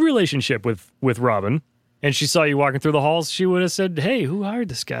bad relationship with Robin and she saw you walking through the halls, she would have said, hey, who hired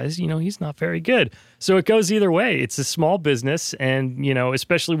this guy? He's not very good. So it goes either way. It's a small business. And,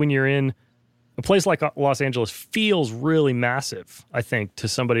 especially when you're in a place like Los Angeles feels really massive, I think, to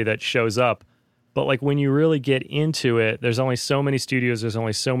somebody that shows up. But like when you really get into it, there's only so many studios. There's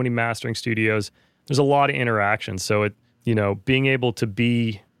only so many mastering studios. There's a lot of interaction. So being able to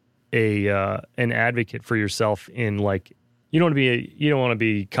be an advocate for yourself in like, you don't want to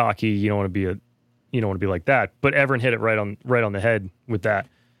be cocky. You don't want to be like that. But Evren hit it right on the head with that.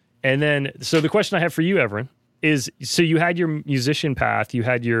 And then, so the question I have for you, Evren, is, so you had your musician path, you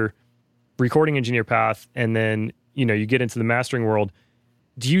had your recording engineer path, and then, you get into the mastering world.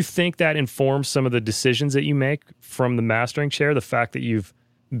 Do you think that informs some of the decisions that you make from the mastering chair? The fact that you've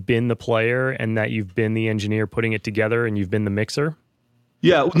been the player and that you've been the engineer putting it together and you've been the mixer?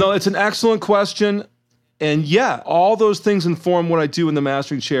 Yeah, no, it's an excellent question. And yeah, all those things inform what I do in the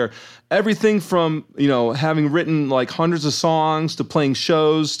mastering chair. Everything from, having written like hundreds of songs to playing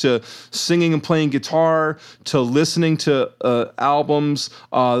shows to singing and playing guitar to listening to albums.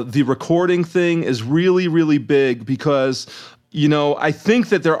 The recording thing is really, really big because, I think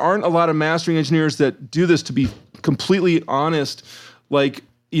that there aren't a lot of mastering engineers that do this, to be completely honest. Like,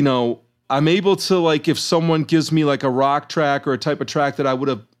 I'm able to, like, if someone gives me like a rock track or a type of track that I would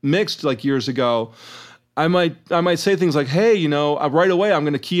have mixed like years ago, I might say things like, hey, right away I'm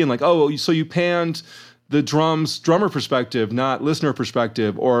going to key in like, oh, so you panned the drummer perspective, not listener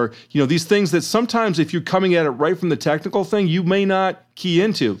perspective, or, these things that sometimes if you're coming at it right from the technical thing, you may not key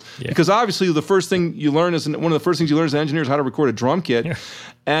into. Yeah. Because obviously one of the first things you learn as an engineer is how to record a drum kit. Yeah.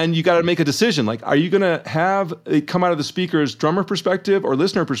 And you got to make a decision. Like, are you going to have it come out of the speakers drummer perspective or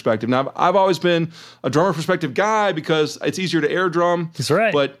listener perspective? Now, I've always been a drummer perspective guy because it's easier to air drum. That's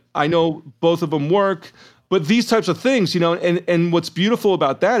right. But I know both of them work. But these types of things, and what's beautiful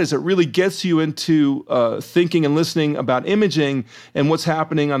about that is it really gets you into thinking and listening about imaging and what's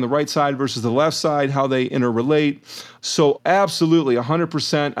happening on the right side versus the left side, how they interrelate. So absolutely,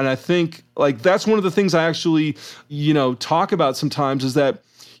 100%. And I think like that's one of the things I actually, talk about sometimes is that,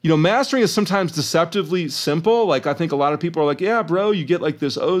 mastering is sometimes deceptively simple. Like I think a lot of people are like, yeah, bro, you get like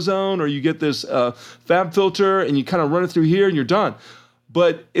this ozone or you get this fab filter and you kind of run it through here and you're done.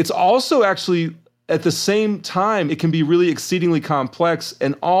 But it's also actually, at the same time, it can be really exceedingly complex,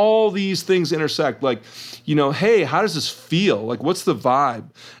 and all these things intersect. Like, hey, how does this feel? Like, what's the vibe?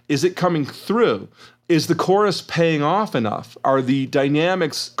 Is it coming through? Is the chorus paying off enough? Are the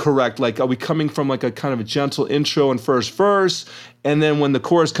dynamics correct? Like, are we coming from like a kind of a gentle intro and first verse? And then when the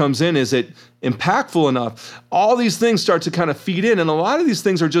chorus comes in, is it impactful enough? All these things start to kind of feed in. And a lot of these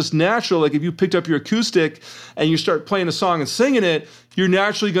things are just natural. Like if you picked up your acoustic and you start playing a song and singing it, you're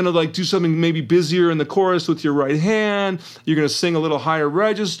naturally going to like do something maybe busier in the chorus with your right hand. You're going to sing a little higher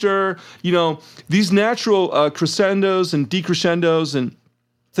register. These natural crescendos and decrescendos and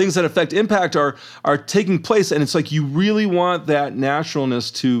things that affect impact are taking place. And it's like you really want that naturalness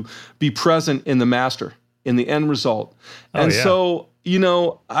to be present in the master, in the end result. And so,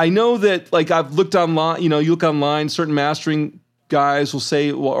 I know that like I've looked online, you look online, certain mastering guys will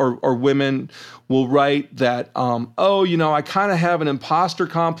say, or women will write that, I kind of have an imposter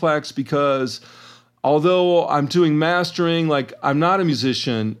complex because although I'm doing mastering, like I'm not a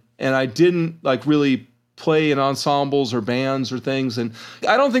musician and I didn't like really play in ensembles or bands or things. And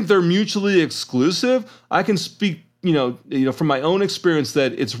I don't think they're mutually exclusive. I can speak, from my own experience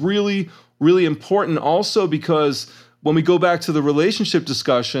that it's really, really important also because when we go back to the relationship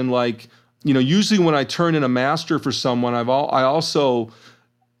discussion, like, usually when I turn in a master for someone, I also,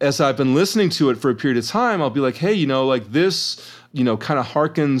 as I've been listening to it for a period of time, I'll be like, hey, like this, kind of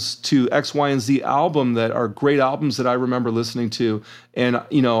harkens to X, Y, and Z album that are great albums that I remember listening to. And,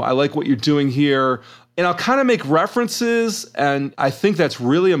 I like what you're doing here. And I'll kind of make references. And I think that's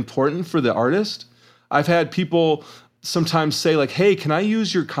really important for the artist. I've had people sometimes say like, hey, can I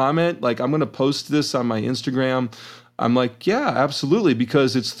use your comment? Like, I'm going to post this on my Instagram. I'm like, yeah, absolutely,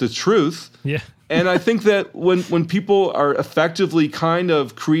 because it's the truth. Yeah. And I think that when people are effectively kind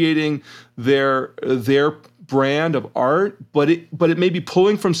of creating their brand of art, but it may be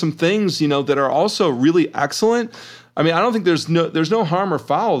pulling from some things, that are also really excellent. I mean, I don't think there's no harm or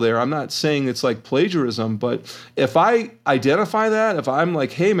foul there. I'm not saying it's like plagiarism, but if I identify that, if I'm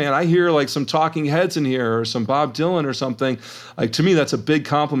like, hey man, I hear like some Talking Heads in here or some Bob Dylan or something, like to me, that's a big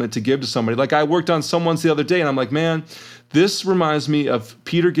compliment to give to somebody. Like I worked on someone's the other day and I'm like, man, this reminds me of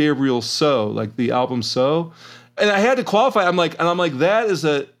Peter Gabriel's So, like the album So. And I had to qualify. I'm like, that is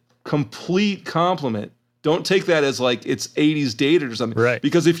a complete compliment. Don't take that as like it's 80s dated or something. Right.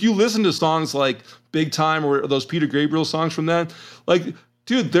 Because if you listen to songs like Big Time or those Peter Gabriel songs from that, like,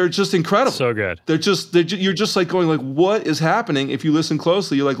 dude, they're just incredible. So good. You're just like going like, what is happening? If you listen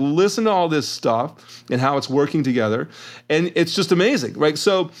closely, you're like, listen to all this stuff and how it's working together. And it's just amazing, right?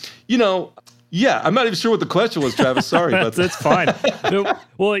 So, yeah, I'm not even sure what the question was, Travis. Sorry. But That's fine. No,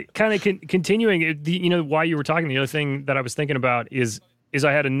 well, kind of continuing, while you were talking, the other thing that I was thinking about is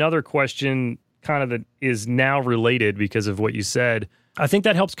I had another question kind of that is now related because of what you said. I think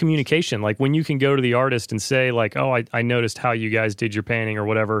that helps communication. Like when you can go to the artist and say like, oh, I noticed how you guys did your painting or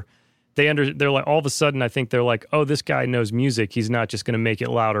whatever. They're like, all of a sudden, I think they're like, oh, this guy knows music. He's not just going to make it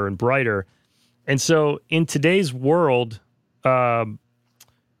louder and brighter. And so in today's world, I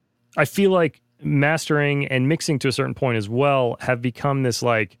feel like mastering and mixing to a certain point as well have become this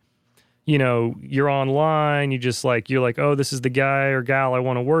like, you're online, you're like, oh, this is the guy or gal I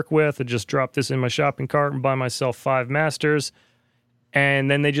want to work with. I just drop this in my shopping cart and buy myself 5 masters. And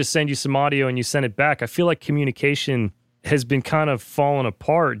then they just send you some audio and you send it back. I feel like communication has been kind of falling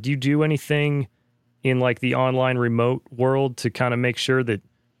apart. Do you do anything in like the online remote world to kind of make sure that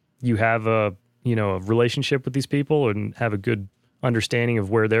you have a relationship with these people and have a good understanding of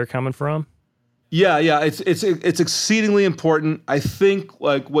where they're coming from? Yeah, it's exceedingly important. I think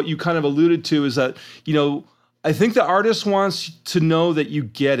like what you kind of alluded to is that, I think the artist wants to know that you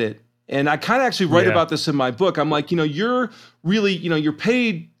get it. And I kind of actually write about this in my book. I'm like, you're really, you're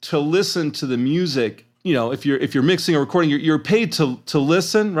paid to listen to the music. If you're mixing or recording, you're paid to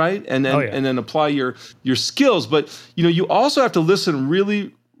listen, right? And then and then apply your skills. But you also have to listen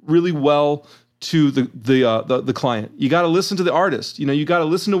really, really well to the client. You got to listen to the artist. You got to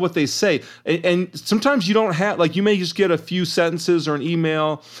listen to what they say. And sometimes you don't have, like, you may just get a few sentences or an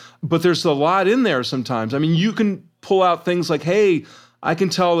email, but there's a lot in there sometimes. I mean, you can pull out things like, hey, I can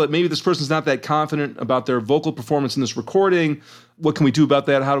tell that maybe this person's not that confident about their vocal performance in this recording. What can we do about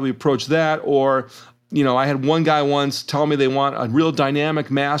that? How do we approach that? Or, I had one guy once tell me they want a real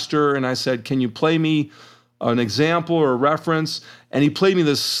dynamic master, and I said, can you play me an example or a reference? And he played me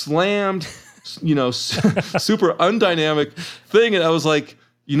this slammed, super undynamic thing. And I was like,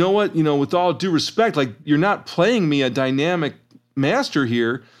 you know what, with all due respect, like you're not playing me a dynamic master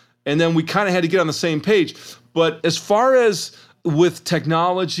here. And then we kind of had to get on the same page. But as far as with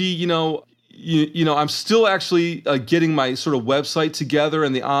technology, I'm still actually getting my sort of website together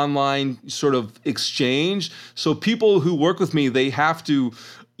and the online sort of exchange. So people who work with me, they have to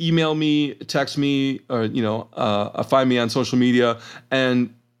email me, text me, or, find me on social media,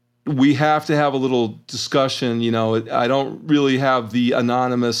 and we have to have a little discussion. I don't really have the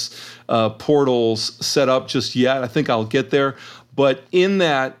anonymous portals set up just yet. I think I'll get there. But in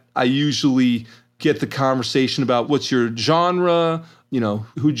that, I usually get the conversation about what's your genre,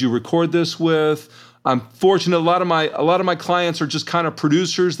 who'd you record this with. I'm fortunate. A lot of my clients are just kind of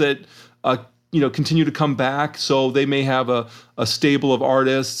producers that continue to come back. So they may have a stable of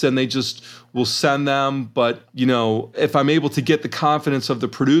artists and they just will send them. But, if I'm able to get the confidence of the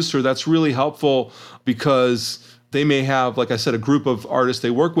producer, that's really helpful because they may have, like I said, a group of artists they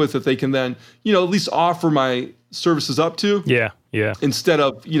work with that they can then, at least offer my services up to. Yeah. Instead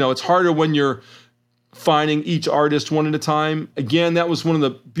of, it's harder when you're finding each artist one at a time. Again, that was one of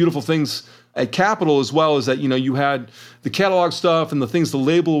the beautiful things at Capitol as well, is that, you had the catalog stuff and the things the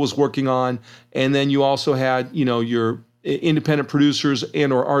label was working on. And then you also had, your independent producers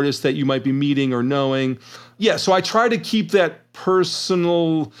and or artists that you might be meeting or knowing. Yeah, so I try to keep that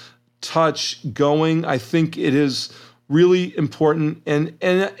personal touch going. I think it is really important, and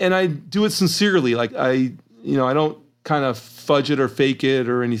I do it sincerely. Like I don't kind of fudge it or fake it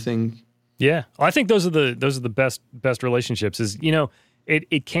or anything. Yeah, I think those are the best relationships. Is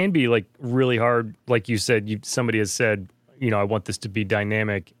it can be like really hard, like you said. Somebody has said, I want this to be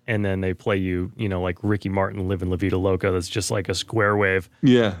dynamic, and then they play you, like Ricky Martin, "Livin' La Vida Loca." That's just like a square wave.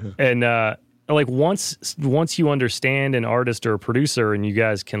 Yeah, and like once you understand an artist or a producer, and you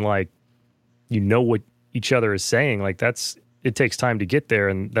guys can like, what each other is saying, like it takes time to get there,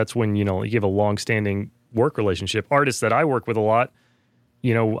 and that's when you have a long-standing work relationship. Artists that I work with a lot,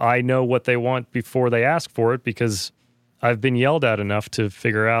 I know what they want before they ask for it because I've been yelled at enough to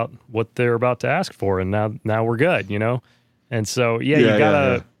figure out what they're about to ask for, and now we're good, And so, you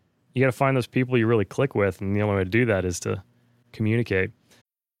gotta find those people you really click with, and the only way to do that is to communicate.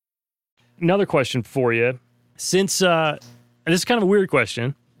 Another question for you, since this is kind of a weird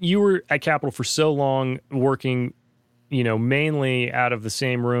question. You were at Capitol for so long, working, mainly out of the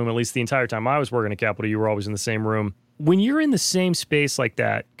same room. At least the entire time I was working at Capitol, you were always in the same room. When you're in the same space like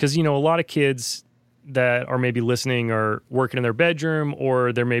that, because a lot of kids that are maybe listening are working in their bedroom,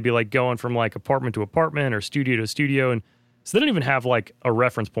 or they're maybe like going from like apartment to apartment or studio to studio, and so they don't even have like a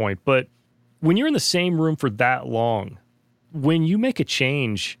reference point. But when you're in the same room for that long, when you make a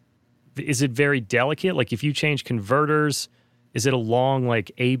change, is it very delicate? Like if you change converters, is it a long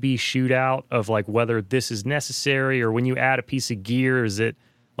like A/B shootout of like whether this is necessary, or when you add a piece of gear, is it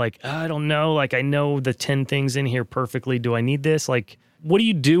like, I don't know, like I know the 10 things in here perfectly. Do I need this? Like, what do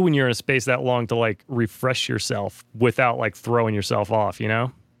you do when you're in a space that long to like refresh yourself without like throwing yourself off, Yeah,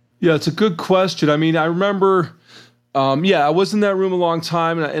 it's a good question. I mean, I remember, I was in that room a long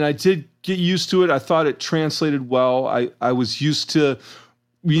time, and I did get used to it. I thought it translated well. I was used to,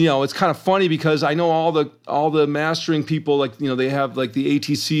 it's kind of funny because I know all the mastering people, like, they have like the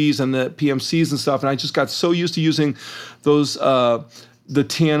ATCs and the PMCs and stuff, and I just got so used to using those the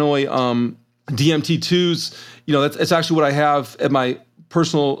Tannoy DMT2s. That's actually what I have at my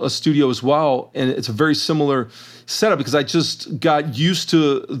personal studio as well, and it's a very similar setup because I just got used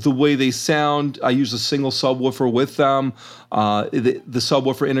to the way they sound. I use a single subwoofer with them. The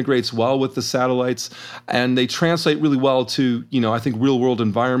subwoofer integrates well with the satellites, and they translate really well to, I think, real-world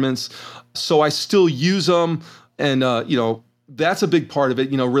environments. So I still use them, and, that's a big part of it,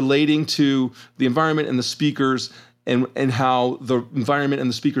 relating to the environment and the speakers, and how the environment and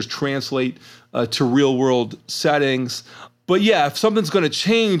the speakers translate to real-world settings. But yeah, if something's going to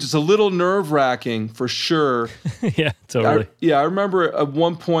change, it's a little nerve-wracking for sure. Yeah, totally. I remember at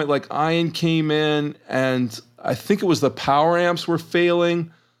one point, like Ian came in, and I think it was the power amps were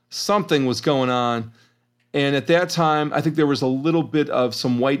failing. Something was going on. And at that time, I think there was a little bit of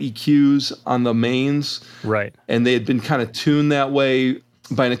some white EQs on the mains. Right. And they had been kind of tuned that way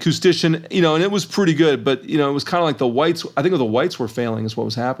by an acoustician, and it was pretty good. But, it was kind of like the whites. I think the whites were failing is what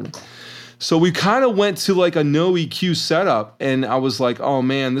was happening. So we kind of went to like a no EQ setup, and I was like, oh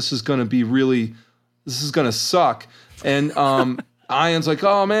man, this is going to suck. And Ian's like,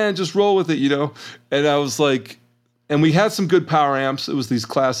 oh man, just roll with it, And I was like, and we had some good power amps. It was these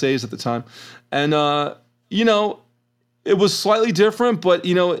Class A's at the time. And, it was slightly different, but,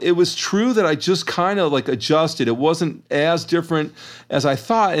 it was true that I just kind of like adjusted. It wasn't as different as I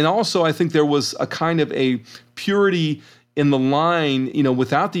thought. And also I think there was a kind of a purity in the line,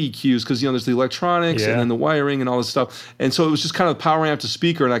 without the EQs, because, there's the electronics and then the wiring and all this stuff. And so it was just kind of power amp to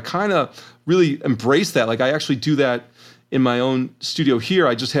speaker. And I kind of really embraced that. Like I actually do that in my own studio here.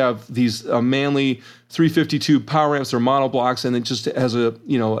 I just have these Manley 352 power amps. They're monoblocks, and it just has a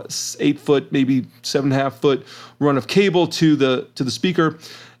 8-foot, maybe 7.5-foot run of cable to the speaker.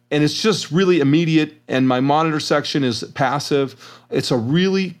 And it's just really immediate, and my monitor section is passive. It's a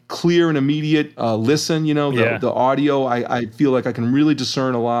really clear and immediate listen, the audio. I feel like I can really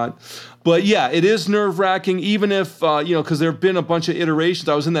discern a lot. But yeah, it is nerve-wracking, even if, because there have been a bunch of iterations.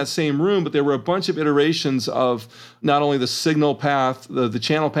 I was in that same room, but there were a bunch of iterations of not only the signal path, the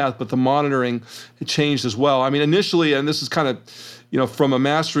channel path, but the monitoring. It changed as well. I mean, initially, and this is kind of, from a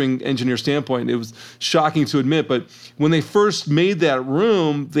mastering engineer standpoint, it was shocking to admit, but when they first made that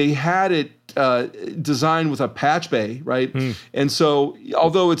room, they had it designed with a patch bay, right? And so,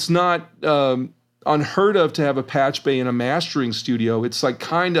 although it's not unheard of to have a patch bay in a mastering studio, it's like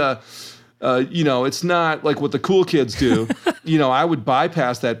kind of, it's not like what the cool kids do. I would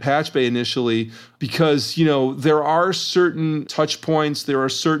bypass that patch bay initially because, there are certain touch points, there are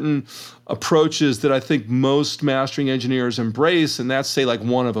certain approaches that I think most mastering engineers embrace, and that's, say, like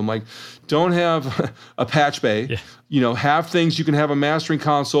one of them. Like, don't have a patch bay. Yeah. Have things you can have a mastering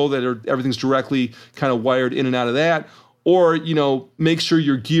console that everything's directly kind of wired in and out of that. Or, make sure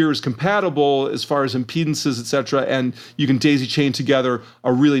your gear is compatible as far as impedances, et cetera, and you can daisy chain together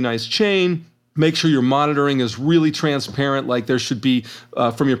a really nice chain. Make sure your monitoring is really transparent. Like there should be,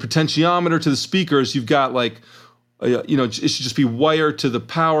 from your potentiometer to the speakers, you've got like, it should just be wired to the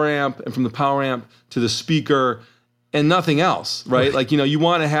power amp, and from the power amp to the speaker, and nothing else, right? Like, you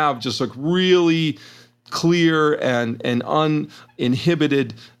want to have just like really clear and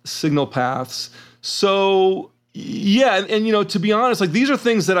uninhibited signal paths. So, Yeah, and to be honest, like these are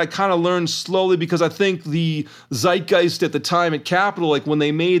things that I kind of learned slowly because I think the zeitgeist at the time at Capitol, like when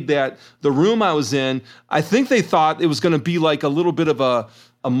they made the room I was in, I think they thought it was going to be like a little bit of a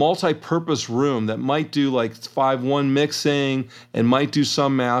multi-purpose room that might do like 5-1 mixing and might do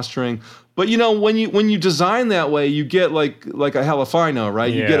some mastering. But when you design that way, you get like a helifino,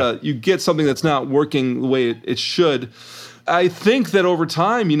 right? Yeah. You get something that's not working the way it should. I think that over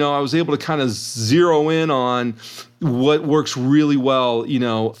time, I was able to kind of zero in on what works really well,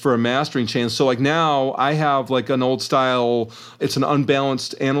 for a mastering chain. So like now I have like an old style, it's an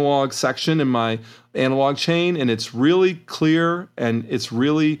unbalanced analog section in my analog chain, and it's really clear and it's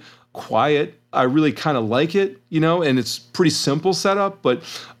really quiet. I really kind of like it, and it's pretty simple setup, but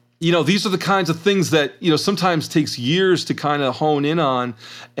these are the kinds of things that, sometimes takes years to kind of hone in on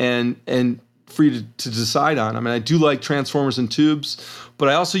and for you to decide on. I mean, I do like transformers and tubes, but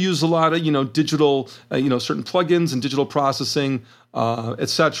I also use a lot of, digital, certain plugins and digital processing, et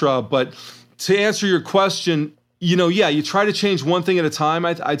cetera. But to answer your question, you try to change one thing at a time.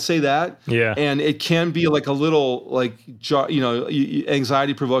 I'd say that. Yeah. And it can be like a little like,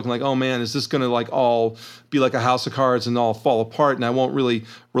 anxiety provoking, like, oh man, is this going to like all be like a house of cards and all fall apart? And I won't really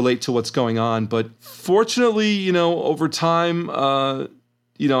relate to what's going on. But fortunately, over time,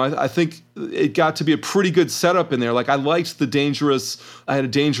 I think it got to be a pretty good setup in there. Like I had a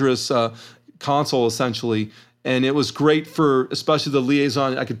dangerous console essentially. And it was great for, especially the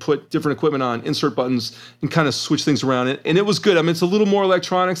liaison. I could put different equipment on, insert buttons, and kind of switch things around. And it was good. I mean, it's a little more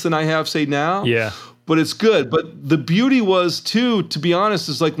electronics than I have, say, now. Yeah. But it's good. But the beauty was, too, to be honest,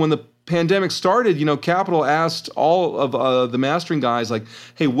 is like when the pandemic started, Capitol asked all of the mastering guys, like,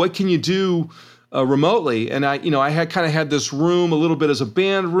 hey, what can you do remotely? And I had this room a little bit as a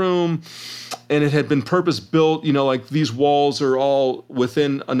band room, and it had been purpose built, like these walls are all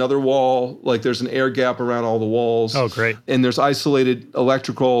within another wall, like there's an air gap around all the walls. Oh, great. And there's isolated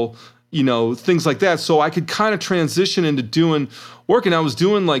electrical, things like that. So I could kind of transition into doing work, and I was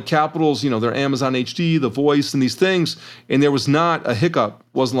doing like Capitol's, their Amazon HD, the voice, and these things, and there was not a hiccup.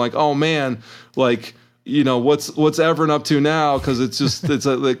 It wasn't like, oh man, like, what's Evren up to now? Because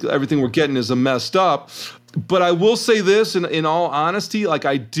like everything we're getting is a messed up. But I will say this, in all honesty, like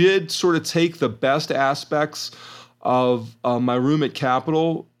I did sort of take the best aspects of my room at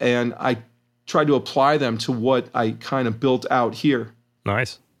Capitol, and I tried to apply them to what I kind of built out here.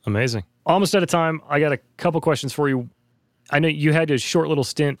 Nice. Amazing. Almost out of time. I got a couple questions for you. I know you had a short little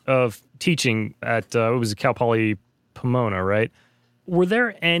stint of teaching at, it was Cal Poly Pomona, right? Were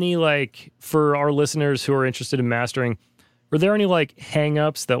there any, like, for our listeners who are interested in mastering, were there any, like,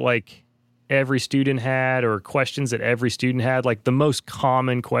 hang-ups that, like, every student had or questions that every student had? Like, the most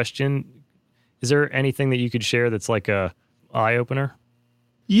common question, is there anything that you could share that's, like, a eye-opener?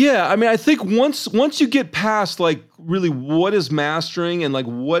 Yeah, I mean, I think once you get past, like, really what is mastering and, like,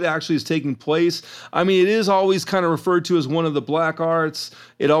 what actually is taking place, I mean, it is always kind of referred to as one of the black arts.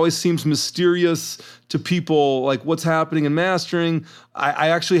 It always seems mysterious to people, like, what's happening in mastering. I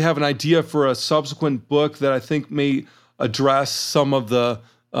actually have an idea for a subsequent book that I think may address some of the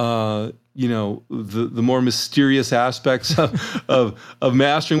the more mysterious aspects of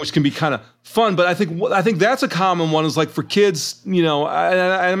mastering, which can be kind of fun. But I think that's a common one, is like for kids,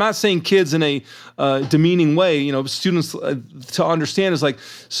 I'm not saying kids in a demeaning way, students to understand is like,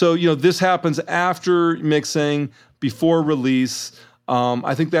 so, this happens after mixing, before release.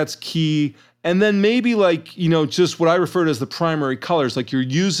 I think that's key. And then maybe like, just what I refer to as the primary colors, like you're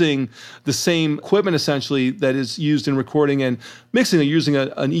using the same equipment essentially that is used in recording and mixing. You're using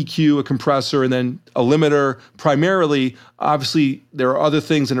an EQ, a compressor, and then a limiter primarily. Obviously, there are other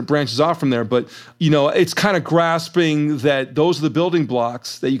things and it branches off from there, but it's kind of grasping that those are the building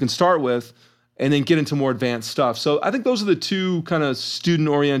blocks that you can start with and then get into more advanced stuff. So I think those are the two kind of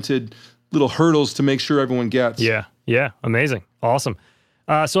student-oriented little hurdles to make sure everyone gets. Yeah. Amazing. Awesome.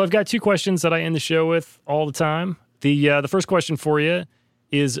 So I've got two questions that I end the show with all the time. The first question for you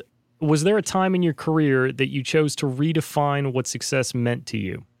is, was there a time in your career that you chose to redefine what success meant to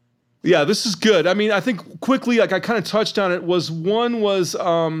you? Yeah, this is good. I mean, I think quickly, like I kind of touched on it, was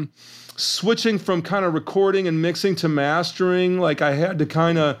switching from kind of recording and mixing to mastering. Like I had to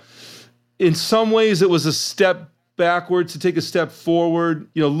kind of, in some ways it was a step backward to take a step forward.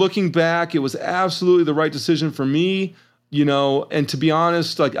 Looking back, it was absolutely the right decision for me. And to be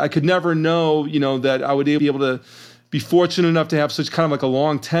honest, like I could never know, that I would be able to be fortunate enough to have such kind of like a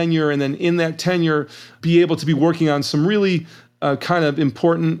long tenure, and then in that tenure be able to be working on some really kind of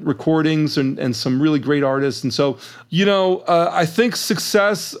important recordings and some really great artists. And so, I think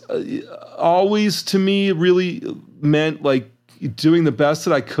success always to me really meant like doing the best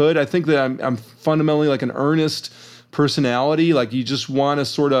that I could. I think that I'm fundamentally like an earnest personality. Like you just want to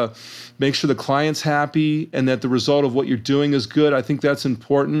sort of make sure the client's happy and that the result of what you're doing is good. I think that's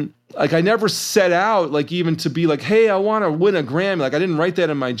important. Like I never set out like even to be like, hey, I want to win a Grammy. Like I didn't write that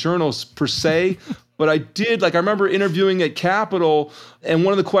in my journals per se, but I did. Like I remember interviewing at Capitol, and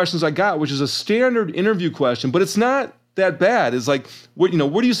one of the questions I got, which is a standard interview question, but it's not that bad, is like, what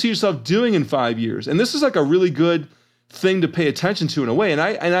do you see yourself doing in 5 years? And this is like a really good thing to pay attention to in a way. And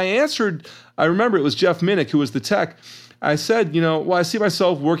I answered, I remember it was Jeff Minnick, who was the tech. I said, well, I see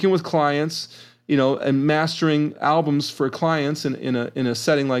myself working with clients, and mastering albums for clients in a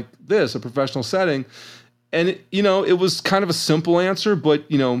setting like this, a professional setting. And it was kind of a simple answer, but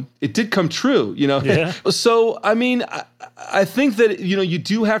it did come true. Yeah. So I mean, I think that you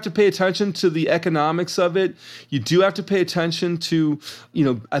do have to pay attention to the economics of it. You do have to pay attention to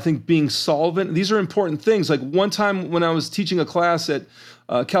I think being solvent. These are important things. Like one time when I was teaching a class at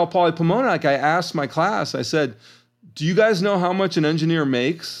Cal Poly Pomona, like I asked my class, I said, "Do you guys know how much an engineer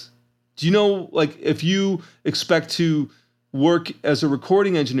makes? Do you know, like, if you expect to work as a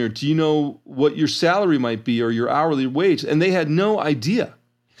recording engineer, do you know what your salary might be or your hourly wage?" And they had no idea.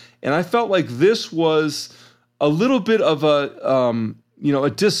 And I felt like this was a little bit of a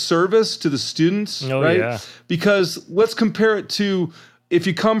disservice to the students, right? Yeah. Because let's compare it to if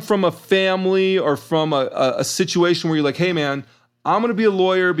you come from a family or from a situation where you're like, hey, man, I'm going to be a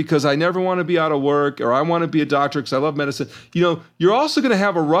lawyer because I never want to be out of work, or I want to be a doctor because I love medicine. You're also going to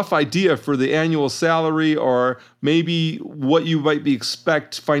have a rough idea for the annual salary or maybe what you might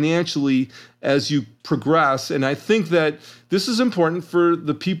expect financially as you progress. And I think that this is important for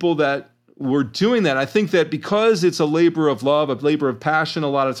the people that were doing that. I think that because it's a labor of love, a labor of passion, a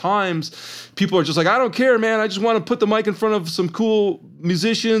lot of times people are just like, I don't care, man. I just want to put the mic in front of some cool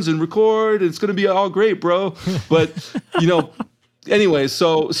musicians and record. It's going to be all great, bro. But, anyway,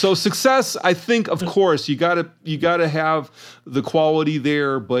 so success, I think, of course, you gotta have the quality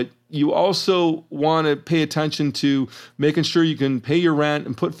there, but you also want to pay attention to making sure you can pay your rent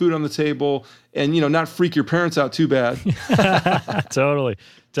and put food on the table, and not freak your parents out too bad. Totally.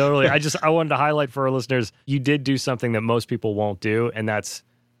 I wanted to highlight for our listeners, you did do something that most people won't do, and that's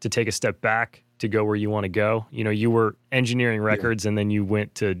to take a step back to go where you want to go. You were engineering records, and then you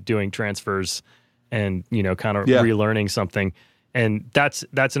went to doing transfers and kind of relearning something. And that's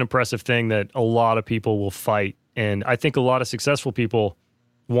an impressive thing that a lot of people will fight. And I think a lot of successful people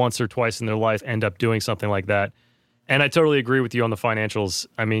once or twice in their life end up doing something like that. And I totally agree with you on the financials.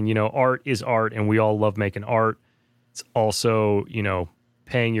 I mean, art is art, and we all love making art. It's also,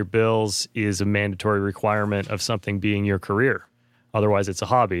 paying your bills is a mandatory requirement of something being your career. Otherwise, it's a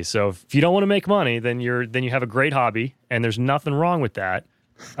hobby. So if you don't want to make money, then you have a great hobby, and there's nothing wrong with that.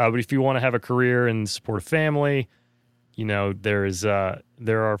 But if you want to have a career and support a family, there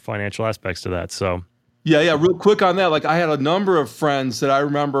are financial aspects to that. So yeah. Real quick on that. Like I had a number of friends that I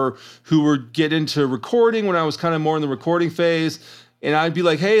remember who would get into recording when I was kind of more in the recording phase. And I'd be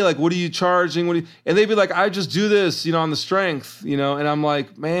like, hey, like, what are you charging? And they'd be like, I just do this, on the strength, and I'm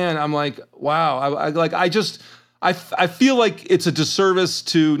like, man, wow. I feel like it's a disservice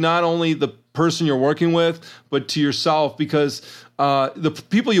to not only the person you're working with, but to yourself, because the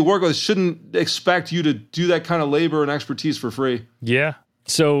people you work with shouldn't expect you to do that kind of labor and expertise for free. Yeah.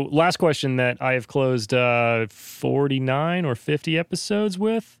 So last question that I have closed 49 or 50 episodes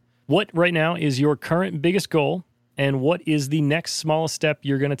with. What right now is your current biggest goal, and what is the next smallest step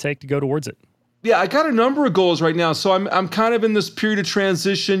you're going to take to go towards it? Yeah, I got a number of goals right now. So I'm kind of in this period of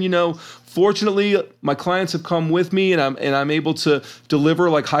transition. Fortunately, my clients have come with me, and I'm able to deliver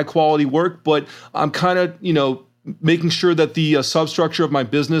like high quality work, but I'm kind of, making sure that the substructure of my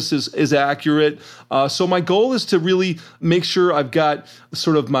business is accurate. So my goal is to really make sure I've got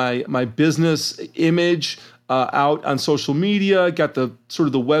sort of my business image out on social media, got the sort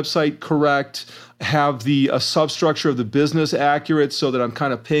of the website correct, have the substructure of the business accurate so that I'm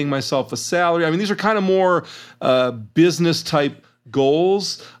kind of paying myself a salary. I mean, these are kind of more business type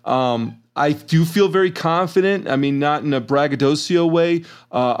goals. I do feel very confident, not in a braggadocio way,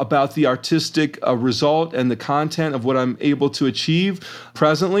 about the artistic result and the content of what I'm able to achieve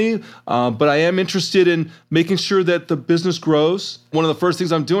presently. But I am interested in making sure that the business grows. One of the first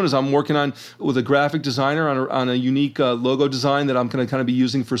things I'm doing is I'm working with a graphic designer on a unique logo design that I'm going to kind of be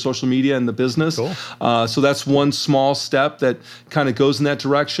using for social media and the business. Cool. So that's one small step that kind of goes in that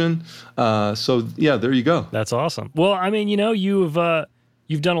direction. So yeah, there you go. That's awesome. Well,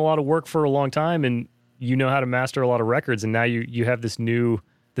 you've done a lot of work for a long time, and you know how to master a lot of records, and now you have this new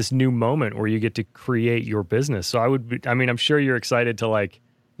this new moment where you get to create your business. So I'm sure you're excited to like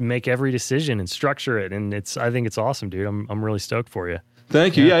make every decision and structure it. And I think it's awesome, dude. I'm really stoked for you.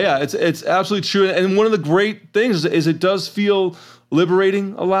 Thank you. Yeah. It's absolutely true. And one of the great things is it does feel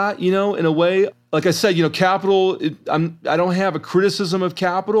liberating a lot, in a way. Like I said, capital, I don't have a criticism of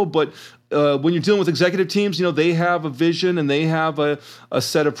capital, but when you're dealing with executive teams, they have a vision and they have a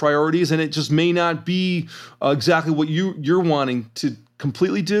set of priorities, and it just may not be exactly what you're wanting to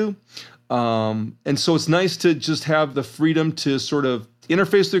completely do. And so it's nice to just have the freedom to sort of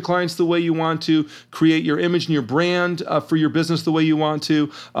interface with your clients the way you want to, create your image and your brand for your business the way you want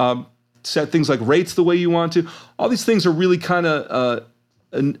to, set things like rates the way you want to. All these things are really kind of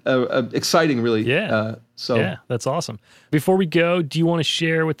exciting, really. Yeah. Yeah, that's awesome. Before we go, do you want to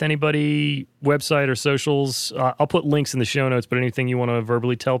share with anybody website or socials? I'll put links in the show notes, but anything you want to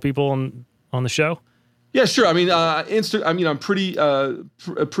verbally tell people on the show? Yeah, sure. I mean, I'm pretty good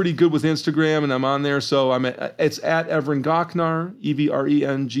with Instagram, and I'm on there. So it's at Evren Göknar,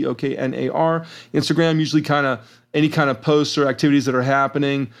 EVRENGOKNAR. Instagram, usually any kind of posts or activities that are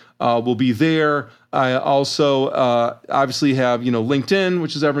happening will be there. I also obviously have LinkedIn,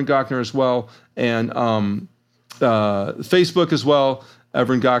 which is Evren Göknar as well, and Facebook as well.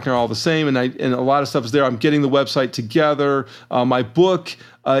 Evren Göknar, all the same, and a lot of stuff is there. I'm getting the website together. My book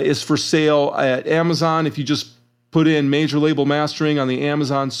is for sale at Amazon. If you just put in Major Label Mastering on the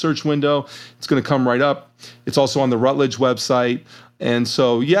Amazon search window, it's going to come right up. It's also on the Routledge website. And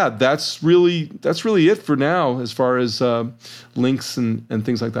so, yeah, that's really it for now as far as links and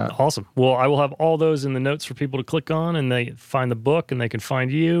things like that. Awesome. Well, I will have all those in the notes for people to click on, and they find the book and they can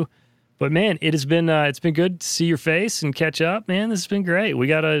find you. But man, it's been good to see your face and catch up, man. This has been great. We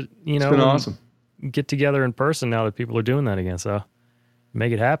gotta, it's been awesome. Get together in person now that people are doing that again. So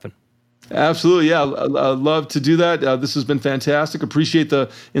make it happen. Absolutely, yeah. I'd love to do that. This has been fantastic. Appreciate the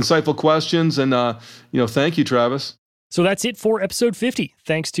insightful questions, and thank you, Travis. So that's it for episode 50.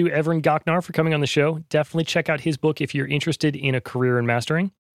 Thanks to Evren Göknar for coming on the show. Definitely check out his book if you're interested in a career in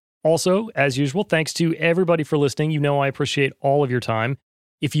mastering. Also, as usual, thanks to everybody for listening. I appreciate all of your time.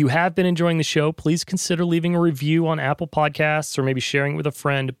 If you have been enjoying the show, please consider leaving a review on Apple Podcasts or maybe sharing it with a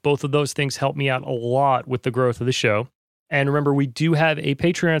friend. Both of those things help me out a lot with the growth of the show. And remember, we do have a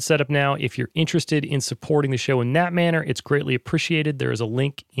Patreon set up now. If you're interested in supporting the show in that manner, it's greatly appreciated. There is a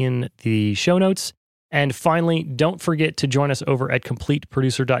link in the show notes. And finally, don't forget to join us over at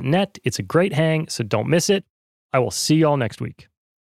CompleteProducer.net. It's a great hang, so don't miss it. I will see y'all next week.